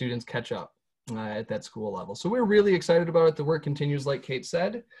help students catch up at that school level. So we're really excited about it. The work continues, like Kate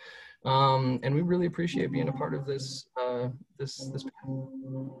said, and we really appreciate being a part of this. This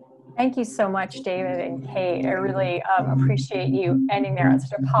Thank you so much, David and Kate. I really appreciate you ending there on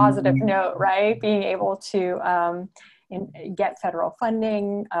such a positive note, right? Being able to get federal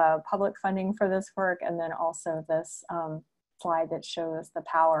funding, public funding for this work, and then also this slide that shows the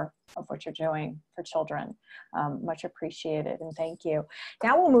power of what you're doing for children. Much appreciated, and thank you.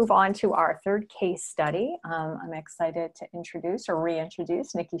 Now we'll move on to our third case study. I'm excited to introduce or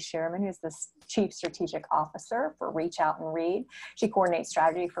reintroduce Nikki Sherman, who's the Chief Strategic Officer for Reach Out and Read. She coordinates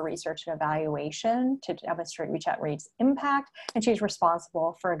strategy for research and evaluation to demonstrate Reach Out and Read's impact, and she's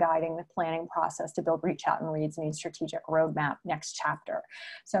responsible for guiding the planning process to build Reach Out and Read's new strategic roadmap next chapter.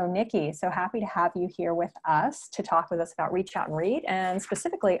 So Nikki, so happy to have you here with us to talk with us about Reach Out and Read, and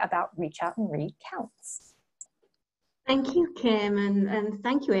specifically about Reach Out and Read Counts. Thank you, Kim, and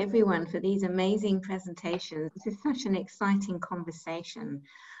thank you everyone for these amazing presentations. This is such an exciting conversation.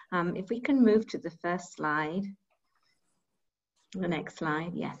 If we can move to the first slide. The next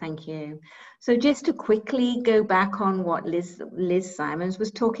slide. Yeah, thank you. So just to quickly go back on what Liz Simons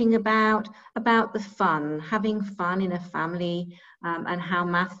was talking about the fun, having fun in a family, and how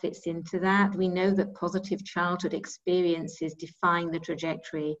math fits into that. We know that positive childhood experiences define the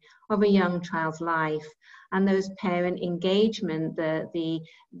trajectory of a young child's life, and those parent engagement, the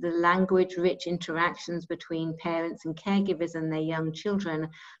language-rich interactions between parents and caregivers and their young children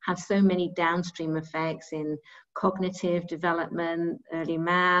have so many downstream effects in cognitive development, early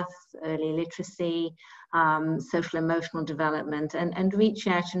math, early literacy, social emotional development, and Reach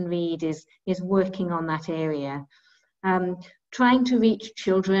Out and Read is working on that area. Trying to reach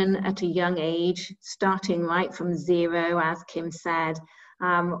children at a young age, starting right from 0, as Kim said,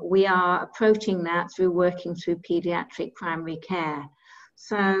 we are approaching that through working through pediatric primary care.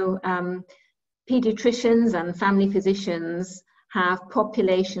 So pediatricians and family physicians have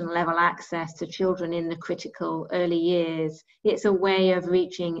population level access to children in the critical early years. It's a way of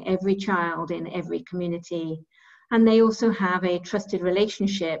reaching every child in every community. And they also have a trusted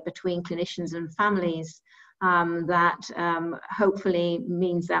relationship between clinicians and families that hopefully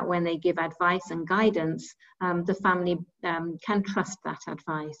means that when they give advice and guidance, the family can trust that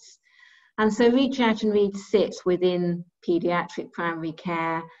advice. And so Reach Out and Read sits within pediatric primary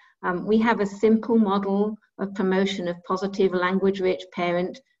care. We have a simple model of promotion of positive language-rich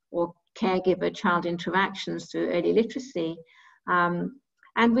parent or caregiver-child interactions through early literacy.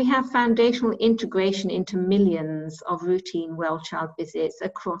 And we have foundational integration into millions of routine well child visits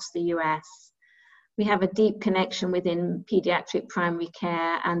across the US. We have a deep connection within pediatric primary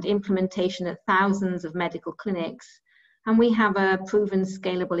care and implementation at thousands of medical clinics. And we have a proven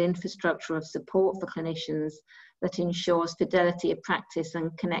scalable infrastructure of support for clinicians that ensures fidelity of practice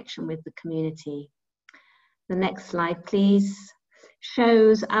and connection with the community. The next slide, please,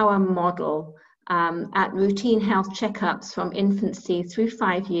 shows our model at routine health checkups from infancy through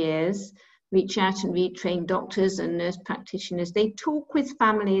 5 years. Reach Out and Read trained doctors and nurse practitioners. They talk with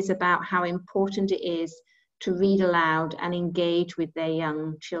families about how important it is to read aloud and engage with their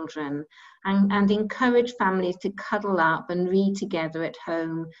young children, and encourage families to cuddle up and read together at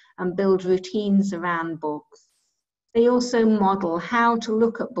home and build routines around books. They also model how to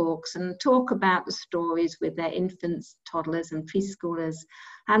look at books and talk about the stories with their infants, toddlers and preschoolers.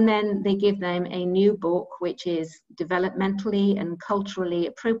 And then they give them a new book which is developmentally and culturally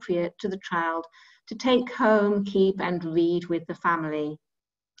appropriate to the child to take home, keep and read with the family.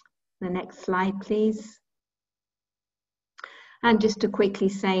 The next slide, please. And just to quickly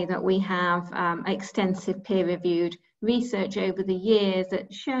say that we have extensive peer-reviewed research over the years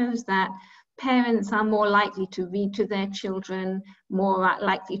that shows that parents are more likely to read to their children, more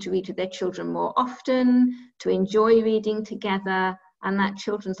likely to read to their children more often, to enjoy reading together, and that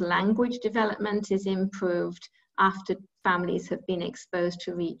children's language development is improved after families have been exposed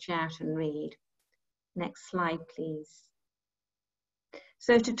to Reach Out and Read. Next slide, please.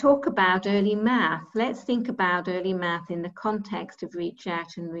 So to talk about early math, let's think about early math in the context of Reach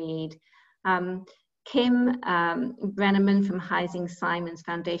Out and Read. Kim Brenneman from Heising Simons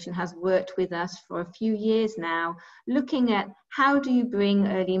Foundation has worked with us for a few years now, looking at how do you bring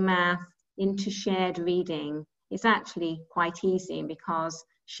early math into shared reading. It's actually quite easy because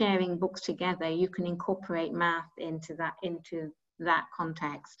sharing books together, you can incorporate math into that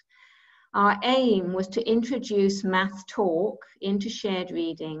context. Our aim was to introduce math talk into shared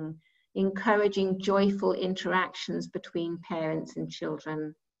reading, encouraging joyful interactions between parents and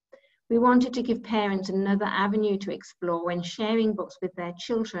children. We wanted to give parents another avenue to explore when sharing books with their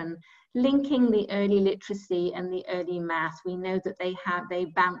children, linking the early literacy and the early math. We know that they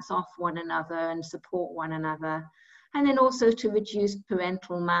bounce off one another and support one another. And then also to reduce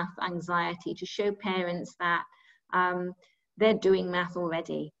parental math anxiety, to show parents that they're doing math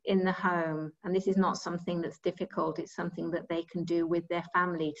already in the home. And this is not something that's difficult. It's something that they can do with their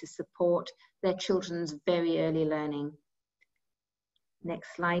family to support their children's very early learning.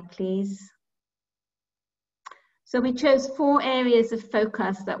 Next slide, please. So we chose 4 areas of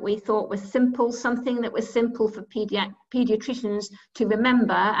focus that we thought were simple, something that was simple for pediatricians to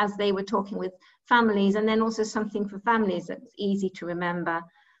remember as they were talking with families, and then also something for families that's easy to remember.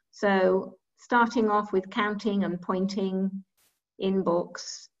 So starting off with counting and pointing in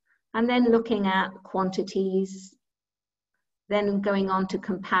books, and then looking at quantities, then going on to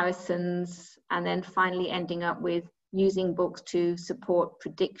comparisons, and then finally ending up with using books to support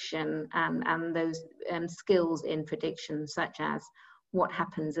prediction and those skills in prediction, such as what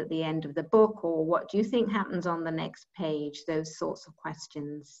happens at the end of the book, or what do you think happens on the next page, those sorts of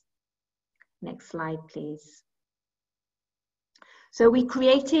questions. Next slide, please. So we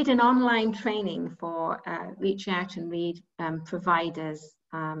created an online training for Reach Out and Read providers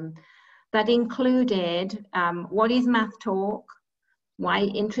that included what is Math Talk, why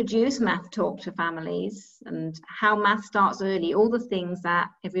introduce Math Talk to families, and how math starts early, all the things that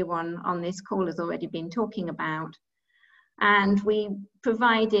everyone on this call has already been talking about. And we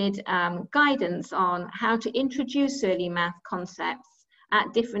provided guidance on how to introduce early math concepts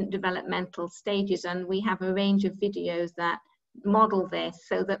at different developmental stages. And we have a range of videos that model this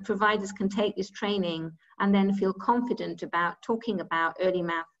so that providers can take this training and then feel confident about talking about early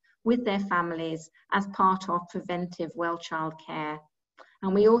math with their families as part of preventive well child care.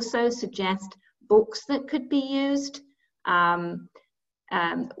 And we also suggest books that could be used.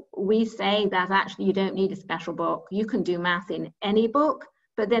 We say that actually you don't need a special book. You can do math in any book,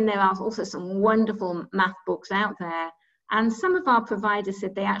 but then there are also some wonderful math books out there. And some of our providers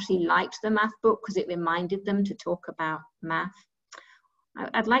said they actually liked the math book because it reminded them to talk about math.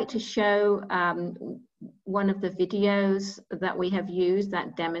 I'd like to show one of the videos that we have used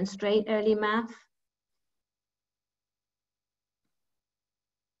that demonstrate early math.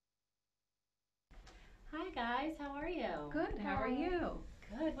 Hi guys, how are you? Good, how are you?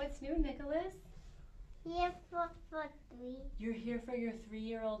 Good, what's new, Nicholas? Here for 3. You're here for your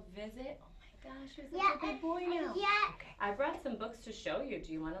 3-year-old visit? Oh my gosh, you're such a good boy now. Yeah. Okay. I brought some books to show you.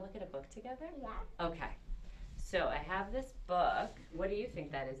 Do you want to look at a book together? Yeah. Okay. So I have this book. What do you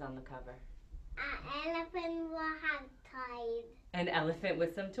think that is on the cover? An elephant will have toys. An elephant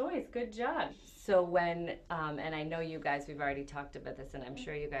with some toys. Good job. So when, and I know you guys, we've already talked about this, and I'm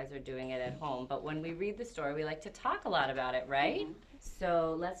sure you guys are doing it at home, but when we read the story, we like to talk a lot about it, right?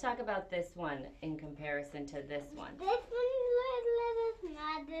 So let's talk about this one in comparison to this one. This one is little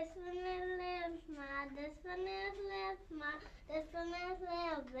small, this one is little small, this one is little small, this one is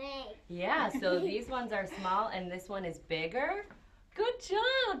little big. Yeah, so these ones are small and this one is bigger. Good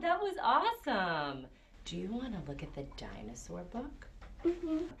job, that was awesome. Do you want to look at the dinosaur book?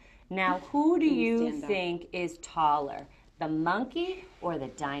 Now, who do you think is taller, the monkey or the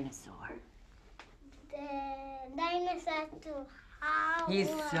dinosaur? The dinosaur too. He's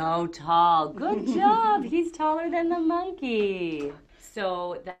so tall. Good job. He's taller than the monkey.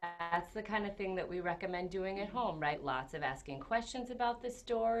 So that's the kind of thing that we recommend doing at home, right? Lots of asking questions about the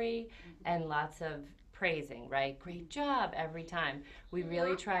story and lots of praising, right? Great job every time. We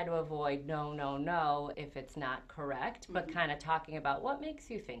really try to avoid no, no, no if it's not correct, but kind of talking about what makes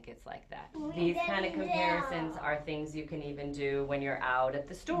you think it's like that. These kind of comparisons are things you can even do when you're out at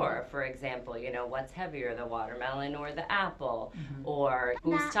the store. For example, you know, what's heavier, the watermelon or the apple? Or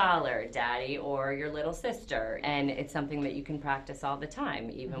who's taller, daddy or your little sister? And it's something that you can practice all the time,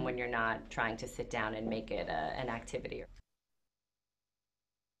 even when you're not trying to sit down and make it an activity.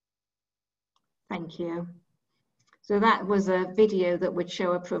 Thank you. So that was a video that would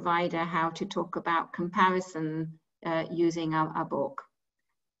show a provider how to talk about comparison using our book.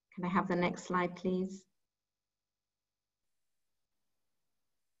 Can I have the next slide, please?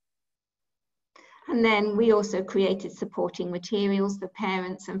 And then we also created supporting materials for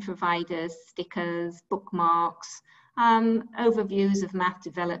parents and providers, stickers, bookmarks, overviews of math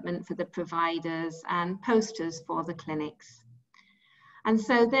development for the providers, and posters for the clinics. And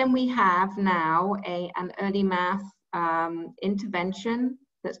so then we have now an early math intervention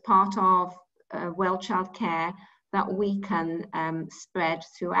that's part of well child care that we can spread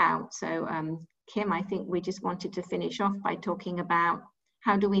throughout. So Kim, I think we just wanted to finish off by talking about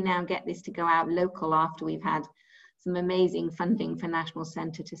how do we now get this to go out local after we've had some amazing funding for National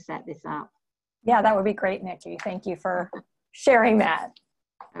Centre to set this up. Yeah, that would be great, Nikki. Thank you for sharing that.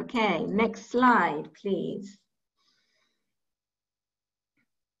 Okay, next slide, please.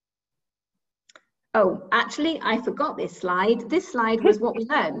 Oh, actually, I forgot this slide. This slide was what we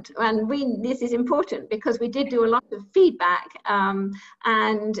learned. And this is important because we did do a lot of feedback.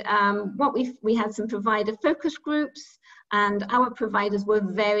 What we had some provider focus groups, and our providers were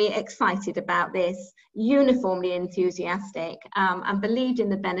very excited about this, uniformly enthusiastic, and believed in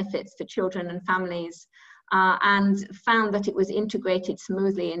the benefits for children and families and found that it was integrated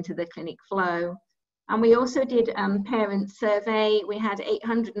smoothly into the clinic flow. And we also did parent survey. We had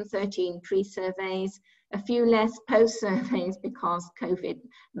 813 pre-surveys, a few less post-surveys because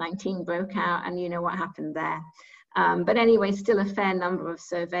COVID-19 broke out, and you know what happened there. But anyway, still a fair number of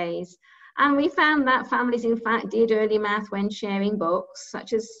surveys. And we found that families, in fact, did early math when sharing books,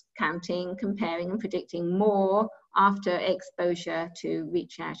 such as counting, comparing, and predicting more after exposure to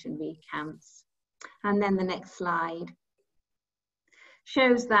Reach Out and Read camps. And then the next slide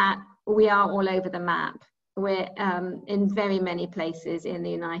shows that we are all over the map. We're in very many places in the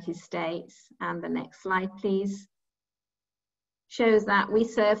United States. And the next slide, please. Shows that we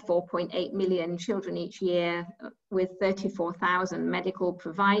serve 4.8 million children each year with 34,000 medical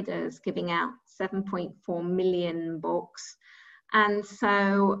providers giving out 7.4 million books. And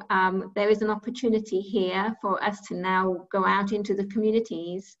so there is an opportunity here for us to now go out into the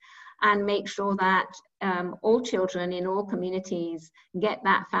communities and make sure that all children in all communities get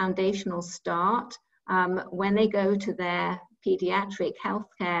that foundational start when they go to their pediatric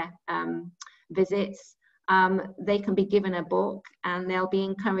healthcare visits. They can be given a book and they'll be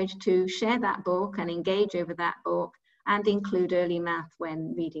encouraged to share that book and engage over that book and include early math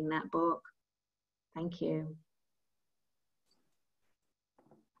when reading that book. Thank you.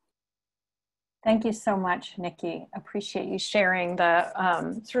 Thank you so much, Nikki. Appreciate you sharing the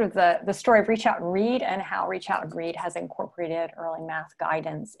sort of the story of Reach Out and Read and how Reach Out and Read has incorporated early math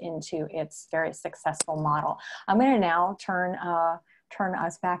guidance into its very successful model. I'm going to now turn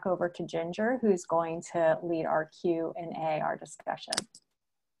us back over to Ginger, who's going to lead our Q&A, our discussion.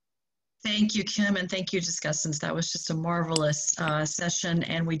 Thank you, Kim, and thank you, discussants. That was just a marvelous session,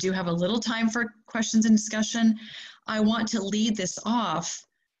 and we do have a little time for questions and discussion. I want to lead this off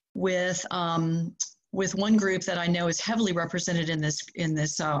with one group that I know is heavily represented in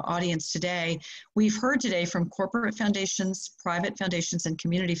this audience today. We've heard today from corporate foundations, private foundations, and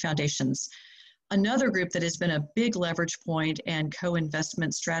community foundations. Another group that has been a big leverage point and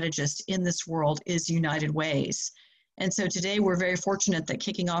co-investment strategist in this world is United Ways. And so today we're very fortunate that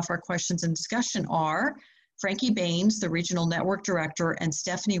kicking off our questions and discussion are Frankie Baines, the Regional Network Director, and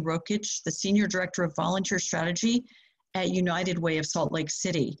Stephanie Rokic, the Senior Director of Volunteer Strategy at United Way of Salt Lake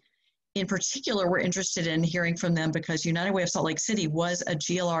City. In particular, we're interested in hearing from them because United Way of Salt Lake City was a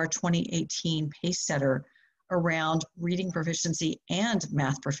GLR 2018 pace setter around reading proficiency and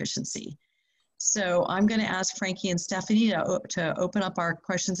math proficiency. So I'm going to ask Frankie and Stephanie to open up our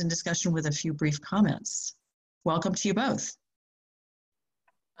questions and discussion with a few brief comments. Welcome to you both.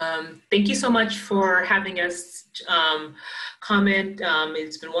 Thank you so much for having us comment.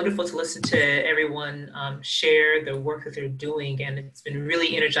 It's been wonderful to listen to everyone share the work that they're doing, and it's been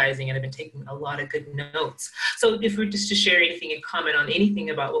really energizing, and I've been taking a lot of good notes. So if we're just to share anything and comment on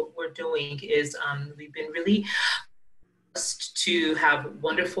anything about what we're doing is we've been really to have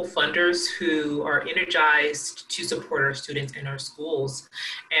wonderful funders who are energized to support our students in our schools.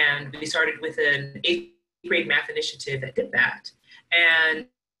 And we started with an 8th grade math initiative that did that. And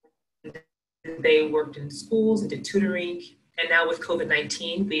they worked in schools and did tutoring. And now with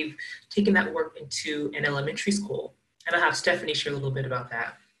COVID-19, we've taken that work into an elementary school. And I'll have Stephanie share a little bit about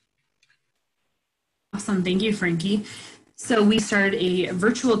that. Awesome, thank you, Frankie. So we started a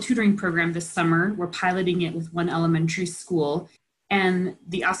virtual tutoring program this summer. We're piloting it with one elementary school. And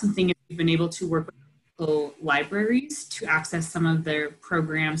the awesome thing is we've been able to work with local libraries to access some of their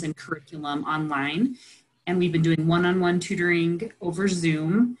programs and curriculum online. And we've been doing one-on-one tutoring over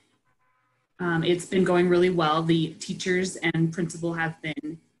Zoom. It's been going really well. The teachers and principal have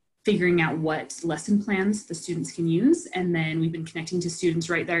been figuring out what lesson plans the students can use. And then we've been connecting to students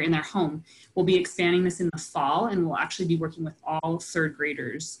right there in their home. We'll be expanding this in the fall, and we'll actually be working with all 3rd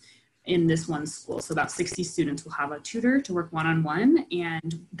graders in this one school. So about 60 students will have a tutor to work one-on-one,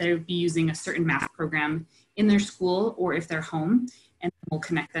 and they'll be using a certain math program in their school or if they're home, and we'll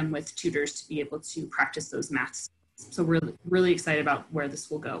connect them with tutors to be able to practice those maths. So we're really excited about where this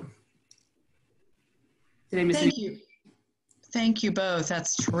will go. Did I miss anything? Thank you. Thank you both.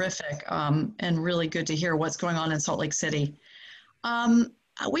 That's terrific and really good to hear what's going on in Salt Lake City.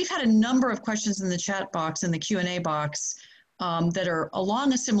 We've had a number of questions in the chat box, in the Q&A box, that are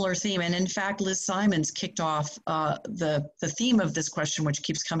along a similar theme. And in fact, Liz Simons kicked off the theme of this question, which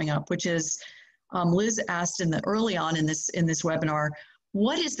keeps coming up, which is Liz asked early on in this webinar,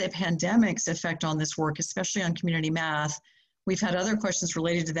 what is the pandemic's effect on this work, especially on community math? We've had other questions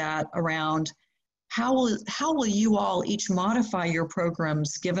related to that around how will you all each modify your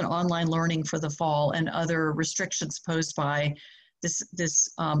programs given online learning for the fall and other restrictions posed by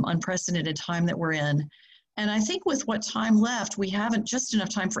this unprecedented time that we're in? And I think with what time left, we haven't just enough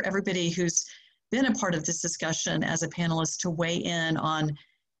time for everybody who's been a part of this discussion as a panelist to weigh in on,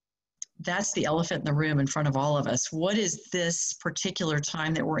 that's the elephant in the room in front of all of us. What is this particular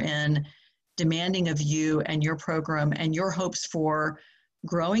time that we're in demanding of you and your program and your hopes for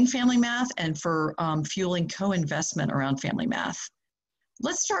growing family math and for fueling co-investment around family math?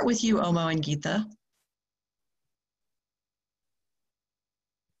 Let's start with you, Omo and Geeta.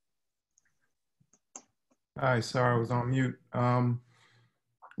 Hi, sorry, I was on mute.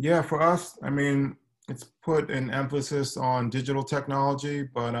 Yeah, for us, I mean, it's put an emphasis on digital technology,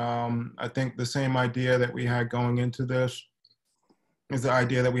 but I think the same idea that we had going into this is the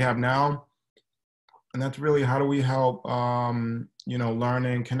idea that we have now. And that's really, how do we help, you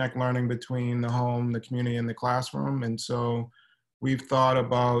know, connect learning between the home, the community, and the classroom. And so we've thought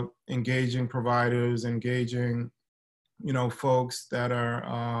about engaging providers, engaging, you know, folks that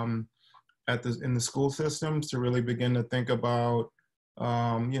are in the school systems to really begin to think about,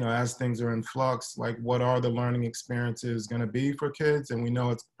 you know, as things are in flux, like what are the learning experiences going to be for kids? And we know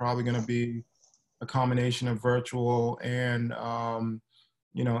it's probably going to be a combination of virtual and,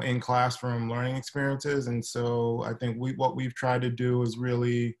 you know, in classroom learning experiences. And so I think what we've tried to do is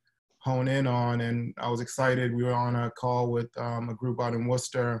really hone in on, and I was excited, we were on a call with a group out in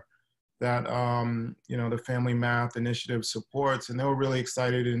Worcester that, you know, the Family Math Initiative supports, and they were really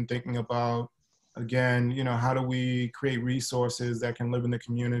excited in thinking about, again, you know, how do we create resources that can live in the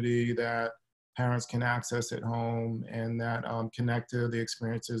community, that parents can access at home, and that connect to the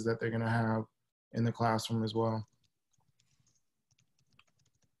experiences that they're gonna have in the classroom as well.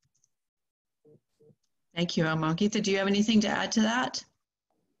 Thank you, Omo. Geeta, do you have anything to add to that?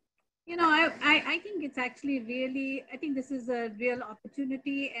 You know, I think it's actually really, I think this is a real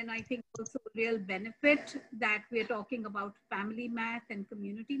opportunity, and I think also a real benefit that we're talking about family math and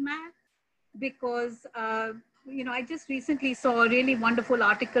community math, because, you know, I just recently saw a really wonderful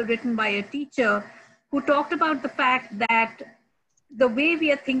article written by a teacher who talked about the fact that the way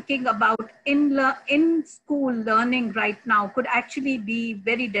we are thinking about in-school learning right now could actually be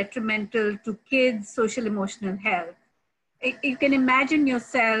very detrimental to kids' social emotional health. You can imagine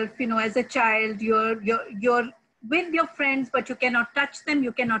yourself, you know, as a child, you're with your friends, but you cannot touch them,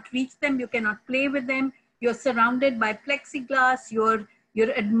 you cannot reach them, you cannot play with them. You're surrounded by plexiglass.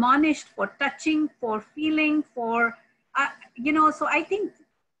 You're admonished for touching, for feeling, for, you know. So I think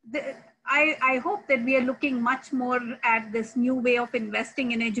I hope that we are looking much more at this new way of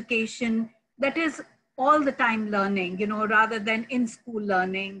investing in education that is all the time learning, you know, rather than in-school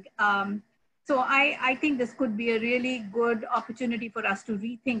learning. So I think this could be a really good opportunity for us to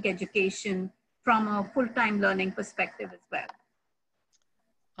rethink education from a full-time learning perspective as well.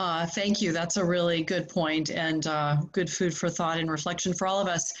 Thank you. That's a really good point, and good food for thought and reflection for all of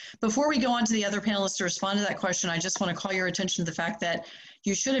us. Before we go on to the other panelists to respond to that question, I just want to call your attention to the fact that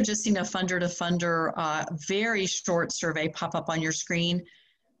you should have just seen a funder to funder very short survey pop up on your screen.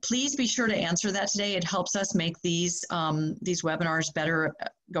 Please be sure to answer that today. It helps us make these webinars better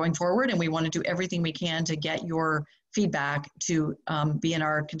going forward, and we want to do everything we can to get your feedback to be in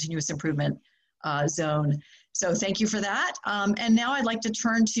our continuous improvement zone. So thank you for that. And now I'd like to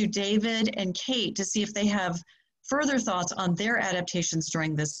turn to David and Kate to see if they have further thoughts on their adaptations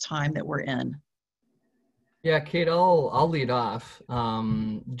during this time that we're in. Yeah, Kate, I'll lead off.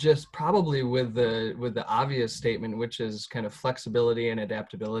 Just probably with the obvious statement, which is kind of flexibility and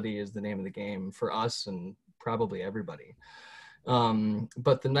adaptability is the name of the game for us and probably everybody.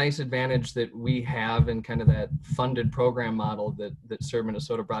 But the nice advantage that we have in kind of that funded program model that Serve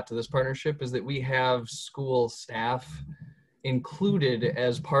Minnesota brought to this partnership is that we have school staff included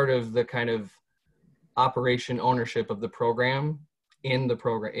as part of the kind of operation ownership of the program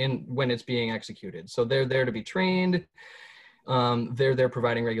when it's being executed. So they're there to be trained. They're there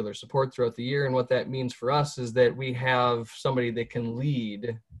providing regular support throughout the year. And what that means for us is that we have somebody that can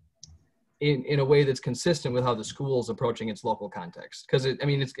lead in a way that's consistent with how the school's approaching its local context. Because it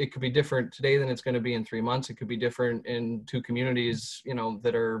could be different today than it's going to be in 3 months. It could be different in two communities, you know,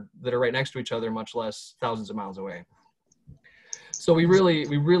 that are right next to each other, much less thousands of miles away. So we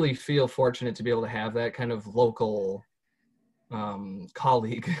really feel fortunate to be able to have that kind of local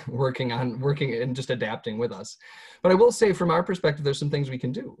colleague working and just adapting with us. But I will say, from our perspective, there's some things we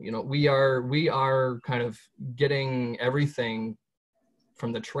can do. You know, we are kind of getting everything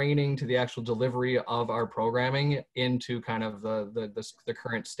from the training to the actual delivery of our programming into kind of the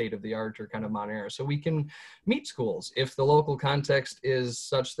current state of the art or kind of modern era. So we can meet schools if the local context is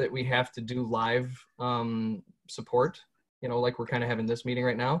such that we have to do live support, you know, like we're kind of having this meeting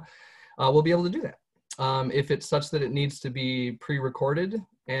right now. We'll be able to do that. If it's such that it needs to be pre-recorded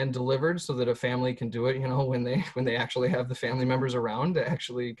and delivered so that a family can do it, you know, when they actually have the family members around to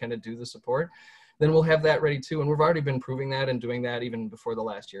actually kind of do the support, then we'll have that ready too. And we've already been proving that and doing that even before the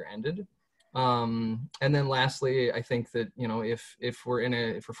last year ended. And then lastly, I think that, you know, if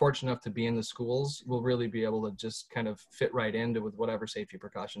we're fortunate enough to be in the schools, we'll really be able to just kind of fit right into with whatever safety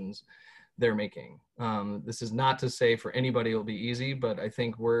precautions they're making. This is not to say for anybody it'll be easy, but I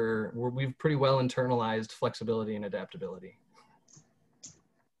think we've pretty well internalized flexibility and adaptability.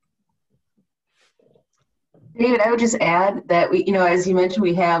 David, I would just add that we, you know, as you mentioned,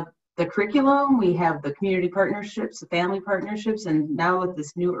 we have the curriculum, we have the community partnerships, the family partnerships, and now with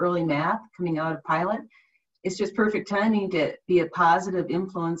this new early math coming out of pilot, it's just perfect timing to be a positive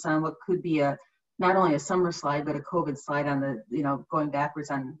influence on what could be not only a summer slide, but a COVID slide on the, you know, going backwards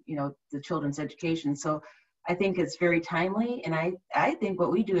on, you know, the children's education. So I think it's very timely. And I think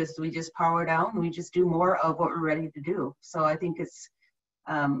what we do is we just power down and we just do more of what we're ready to do. So I think it's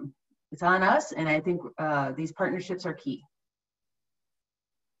on us. And I think these partnerships are key.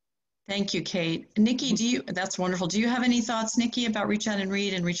 Thank you, Kate. Nikki, that's wonderful. Do you have any thoughts, Nikki, about Reach Out and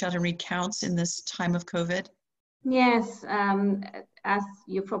Read and Reach Out and Read counts in this time of COVID? Yes, as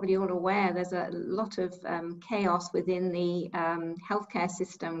you're probably all aware, there's a lot of chaos within the healthcare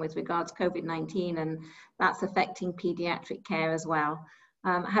system with regards to COVID-19, and that's affecting pediatric care as well.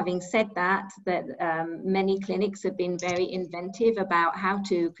 Having said that, many clinics have been very inventive about how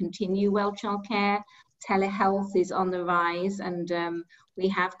to continue well child care. Telehealth is on the rise, and we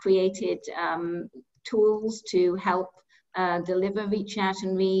have created tools to help deliver Reach Out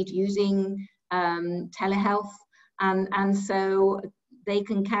and Read using telehealth. And so they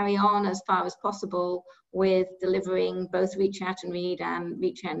can carry on as far as possible with delivering both Reach Out and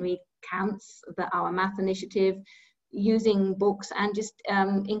Read counts, our math initiative, using books and just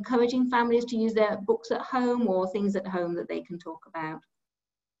encouraging families to use their books at home or things at home that they can talk about.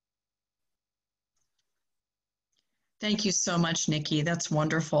 Thank you so much, Nikki. That's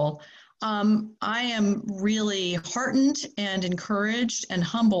wonderful. I am really heartened and encouraged and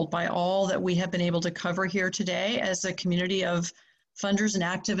humbled by all that we have been able to cover here today as a community of funders and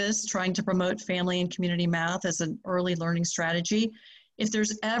activists trying to promote family and community math as an early learning strategy. If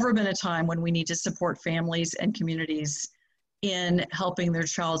there's ever been a time when we need to support families and communities in helping their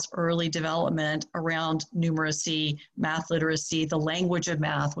child's early development around numeracy, math literacy, the language of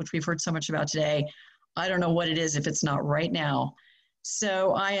math, which we've heard so much about today, I don't know what it is if it's not right now.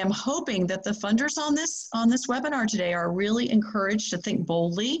 So I am hoping that the funders on this webinar today are really encouraged to think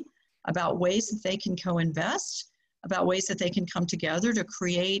boldly about ways that they can co-invest, about ways that they can come together to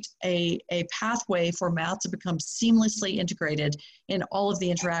create a pathway for math to become seamlessly integrated in all of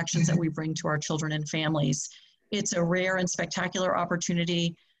the interactions that we bring to our children and families. It's a rare and spectacular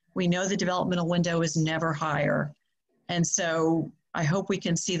opportunity. We know the developmental window is never higher. And so I hope we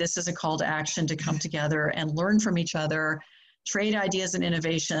can see this as a call to action to come together and learn from each other, trade ideas and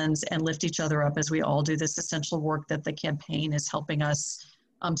innovations, and lift each other up as we all do this essential work that the campaign is helping us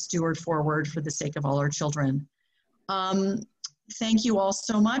steward forward for the sake of all our children. Thank you all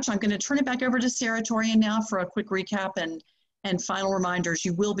so much. I'm going to turn it back over to Sarah Torian now for a quick recap and final reminders.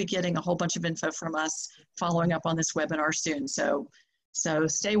 You will be getting a whole bunch of info from us following up on this webinar soon. So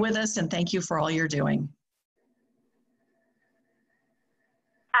stay with us, and thank you for all you're doing.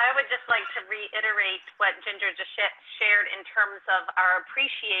 I would just like to reiterate what Ginger just shared in terms of our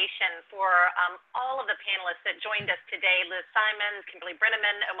appreciation for all of the panelists that joined us today: Liz Simons, Kimberly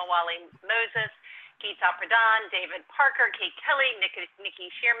Brenneman, Omawale Moses, Geeta Pradhan, David Parker, Kate Kelly,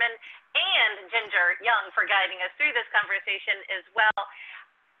 Nikki Shearman, and Ginger Young for guiding us through this conversation as well.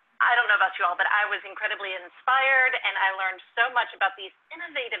 I don't know about you all, but I was incredibly inspired, and I learned so much about these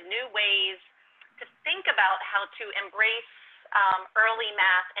innovative new ways to think about how to embrace early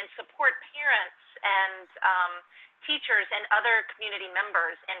math and support parents and teachers and other community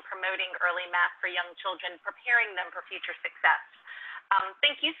members in promoting early math for young children, preparing them for future success.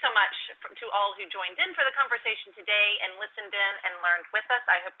 Thank you so much to all who joined in for the conversation today and listened in and learned with us.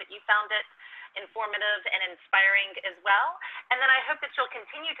 I hope that you found it informative and inspiring as well. And then I hope that you'll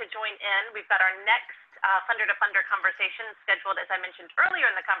continue to join in. We've got our next Funder to Funder conversation scheduled, as I mentioned earlier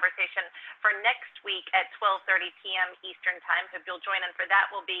in the conversation, for next week at 12:30 p.m. Eastern Time. Hope you'll join in for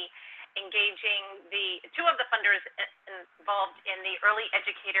that. We'll be engaging two of the funders involved in the Early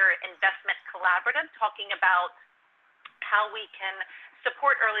Educator Investment Collaborative, talking about how we can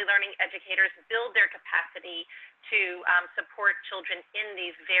support early learning educators build their capacity to support children in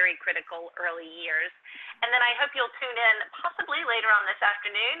these very critical early years. And then I hope you'll tune in possibly later on this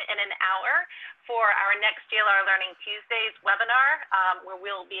afternoon in an hour for our next JLR Learning Tuesdays webinar, where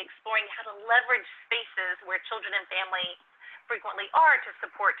we'll be exploring how to leverage spaces where children and families frequently are to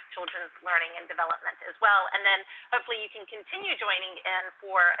support children's learning and development as well. And then hopefully you can continue joining in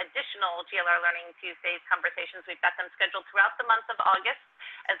for additional GLR Learning Tuesdays conversations. We've got them scheduled throughout the month of August,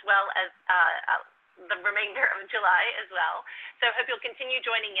 as well as the remainder of July as well. So I hope you'll continue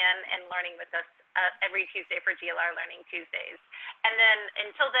joining in and learning with us every Tuesday for GLR Learning Tuesdays. And then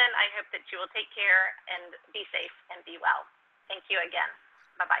until then, I hope that you will take care and be safe and be well. Thank you again.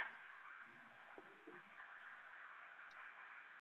 Bye-bye.